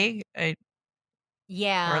it okay? Or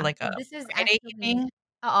Yeah. like So a this is Friday actually evening?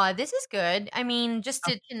 This is good. I mean, just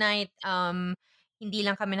tonight, hindi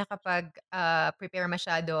lang kami nakapag prepare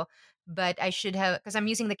masyado, but I should have because I'm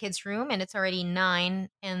using the kids' room and it's already 9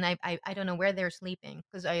 and I don't know where they're sleeping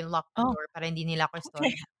because I locked the Oh, door para hindi nila ako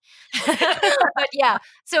okay. istorbo. But yeah,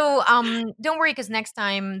 so don't worry because next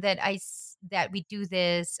time that that we do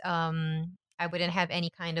this, I wouldn't have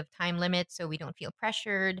any kind of time limit, so we don't feel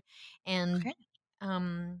pressured, and Okay.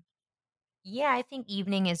 um yeah, I think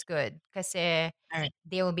evening is good because All right.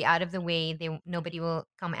 they will be out of the way. Nobody will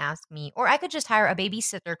come ask me, or I could just hire a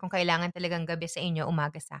babysitter kung kailangan talagang gabi sa inyo,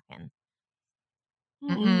 umaga sa akin.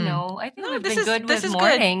 Mm-mm. No, I think No, we've this been is good this with is good.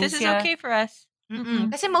 This mornings. is Yeah. okay for us.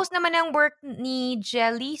 Kasi most naman ng work ni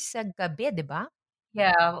Jelly sa gabi, di ba?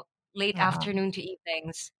 Yeah, late Oo. afternoon to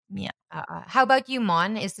evenings. Yeah. How about you,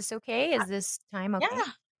 Mon? Is this okay? Is this time okay?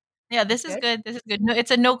 Yeah. Yeah, this is Good? good. This is good. No,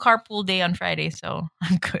 it's a no carpool day on Friday, so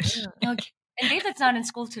I'm good. Okay. And David's not in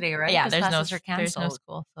school today, right? Yeah, 'Cause there's no classes are there's no canceled.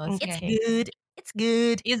 school, so it's Okay. okay. Good. It's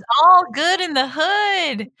good. It's all good in the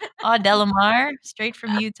hood. Oh, Delamar, straight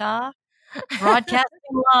from Utah,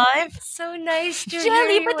 broadcasting live. So nice to hear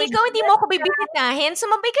Jelly, you ba't ikaw hindi mo ako bibisitahin?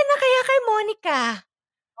 Sumabay ka na kaya kay Monica.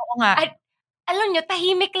 Oo nga. Ay, alam nyo,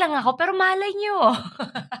 tahimik lang ako, pero malay nyo.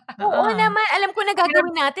 Oo Oo. naman. Alam ko na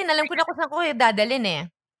gagawin natin. Alam ko na kung saan ko dadalhin eh.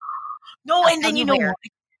 No, I'll and tell then you you know where.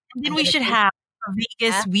 what? And then I'm we gonna should take- have a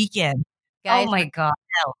Vegas Huh? weekend. Guys, Oh my God.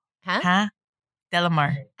 huh? Huh?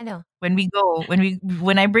 Delamar. Ano?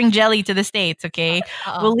 When I bring Jelly to the States, okay,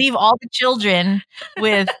 Oo. we'll leave all the children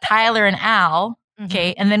with Tyler and Al, Mhm.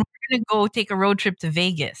 okay, and then we're gonna go take a road trip to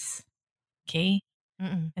Vegas, okay,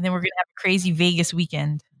 Mm-mm. and then we're gonna have a crazy Vegas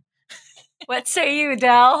weekend. What say you,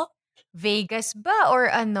 Del? Vegas ba or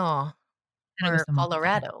ano? Ano Or gusto mo?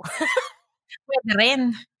 Colorado? Pwede rin.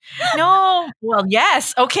 No, well,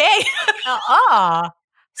 yes, okay. Oo.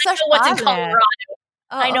 Sa I know what's in Charlotte. Colorado.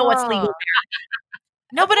 I know what's legal. Oo.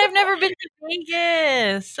 No, but I've never been to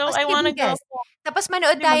Vegas, so O, I sige, want to go. Vegas. Tapos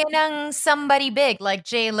manood tayo ng somebody big like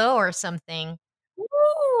J-Lo or something.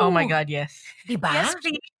 Oh my God, yes. Diba? Yes,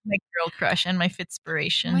 please. My girl crush and my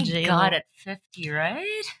fitspiration, My J-Lo. God, at 50,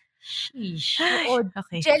 right? Sheesh. Oo.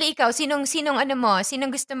 Okay. Jelly, ikaw, sinong ano mo?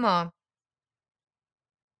 Sinong gusto mo?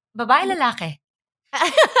 Babae, lalaki.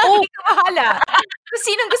 Oh, ikaw bahala. Kung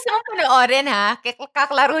sinong gusto mong panoorin, ha?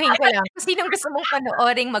 Kaklaruhin ko lang. Kung sinong gusto mong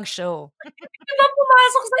panoorin mag-show. Diba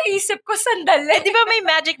pumasok sa isip ko sandali? Di ba may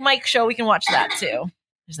Magic Mike show? We can watch that too.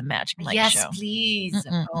 There's a Magic Mike Yes, show. please.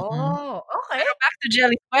 Oh, okay. Back to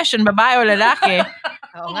Jelly's question, babae o lalaki?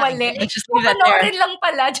 Oo nga, Mali. Let's just leave that there. Panoorin lang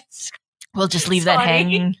pala. Just, We'll just leave that Sorry.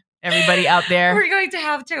 hanging. Everybody out there. we're going to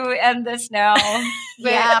have to end this now.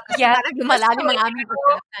 Yeah, kasi yeah. parang lumalalim ang aming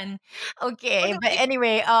usapan. Okay, but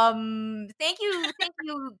anyway, thank you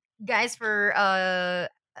guys for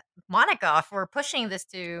Monica for pushing this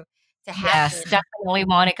to happen. Yes, definitely,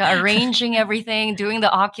 Monica. Arranging everything, doing the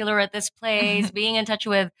ocular at this place, being in touch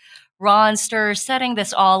with Ronster, setting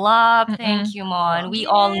this all up. Thank you, Mon. We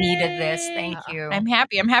all needed this. Thank you. I'm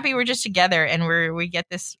happy. I'm happy we're just together and we get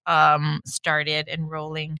this started and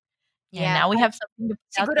rolling. And Yeah. now we have something to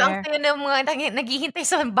put out Siguro ang there. tayo ng mga naghihintay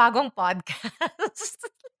sa bagong podcast.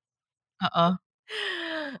 Uh-oh.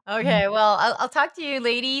 Okay, well, I'll talk to you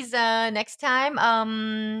ladies next time.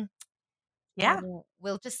 Yeah.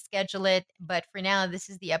 We'll just schedule it, but for now this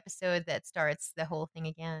is the episode that starts the whole thing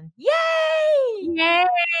again. Yay! Yay!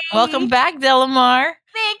 Welcome back, Delamar.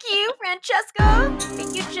 Thank you, Francesca.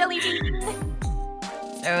 Thank you, Jelly Bean.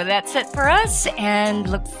 So that's it for us, and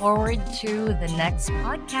look forward to the next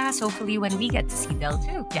podcast. Hopefully, when we get to see Del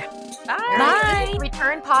too. Yeah. Bye.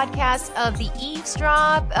 Return podcast of the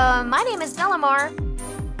Eavesdrop. My name is Delamar.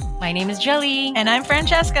 My name is Jelly. And I'm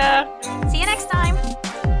Francesca. See you next time.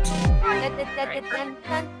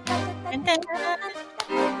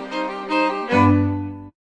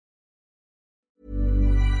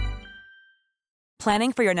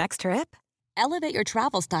 Planning for your next trip? Elevate your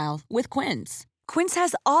travel style with Quince. Quince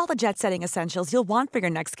has all the jet-setting essentials you'll want for your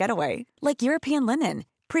next getaway, like European linen,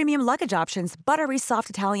 premium luggage options, buttery soft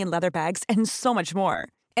Italian leather bags, and so much more.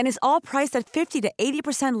 And is all priced at 50 to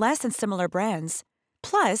 80% less than similar brands.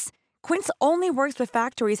 Plus, Quince only works with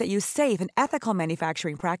factories that use safe and ethical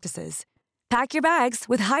manufacturing practices. Pack your bags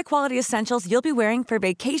with high-quality essentials you'll be wearing for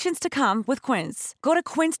vacations to come with Quince. Go to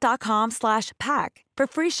quince.com/pack for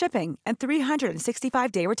free shipping and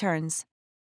 365-day returns.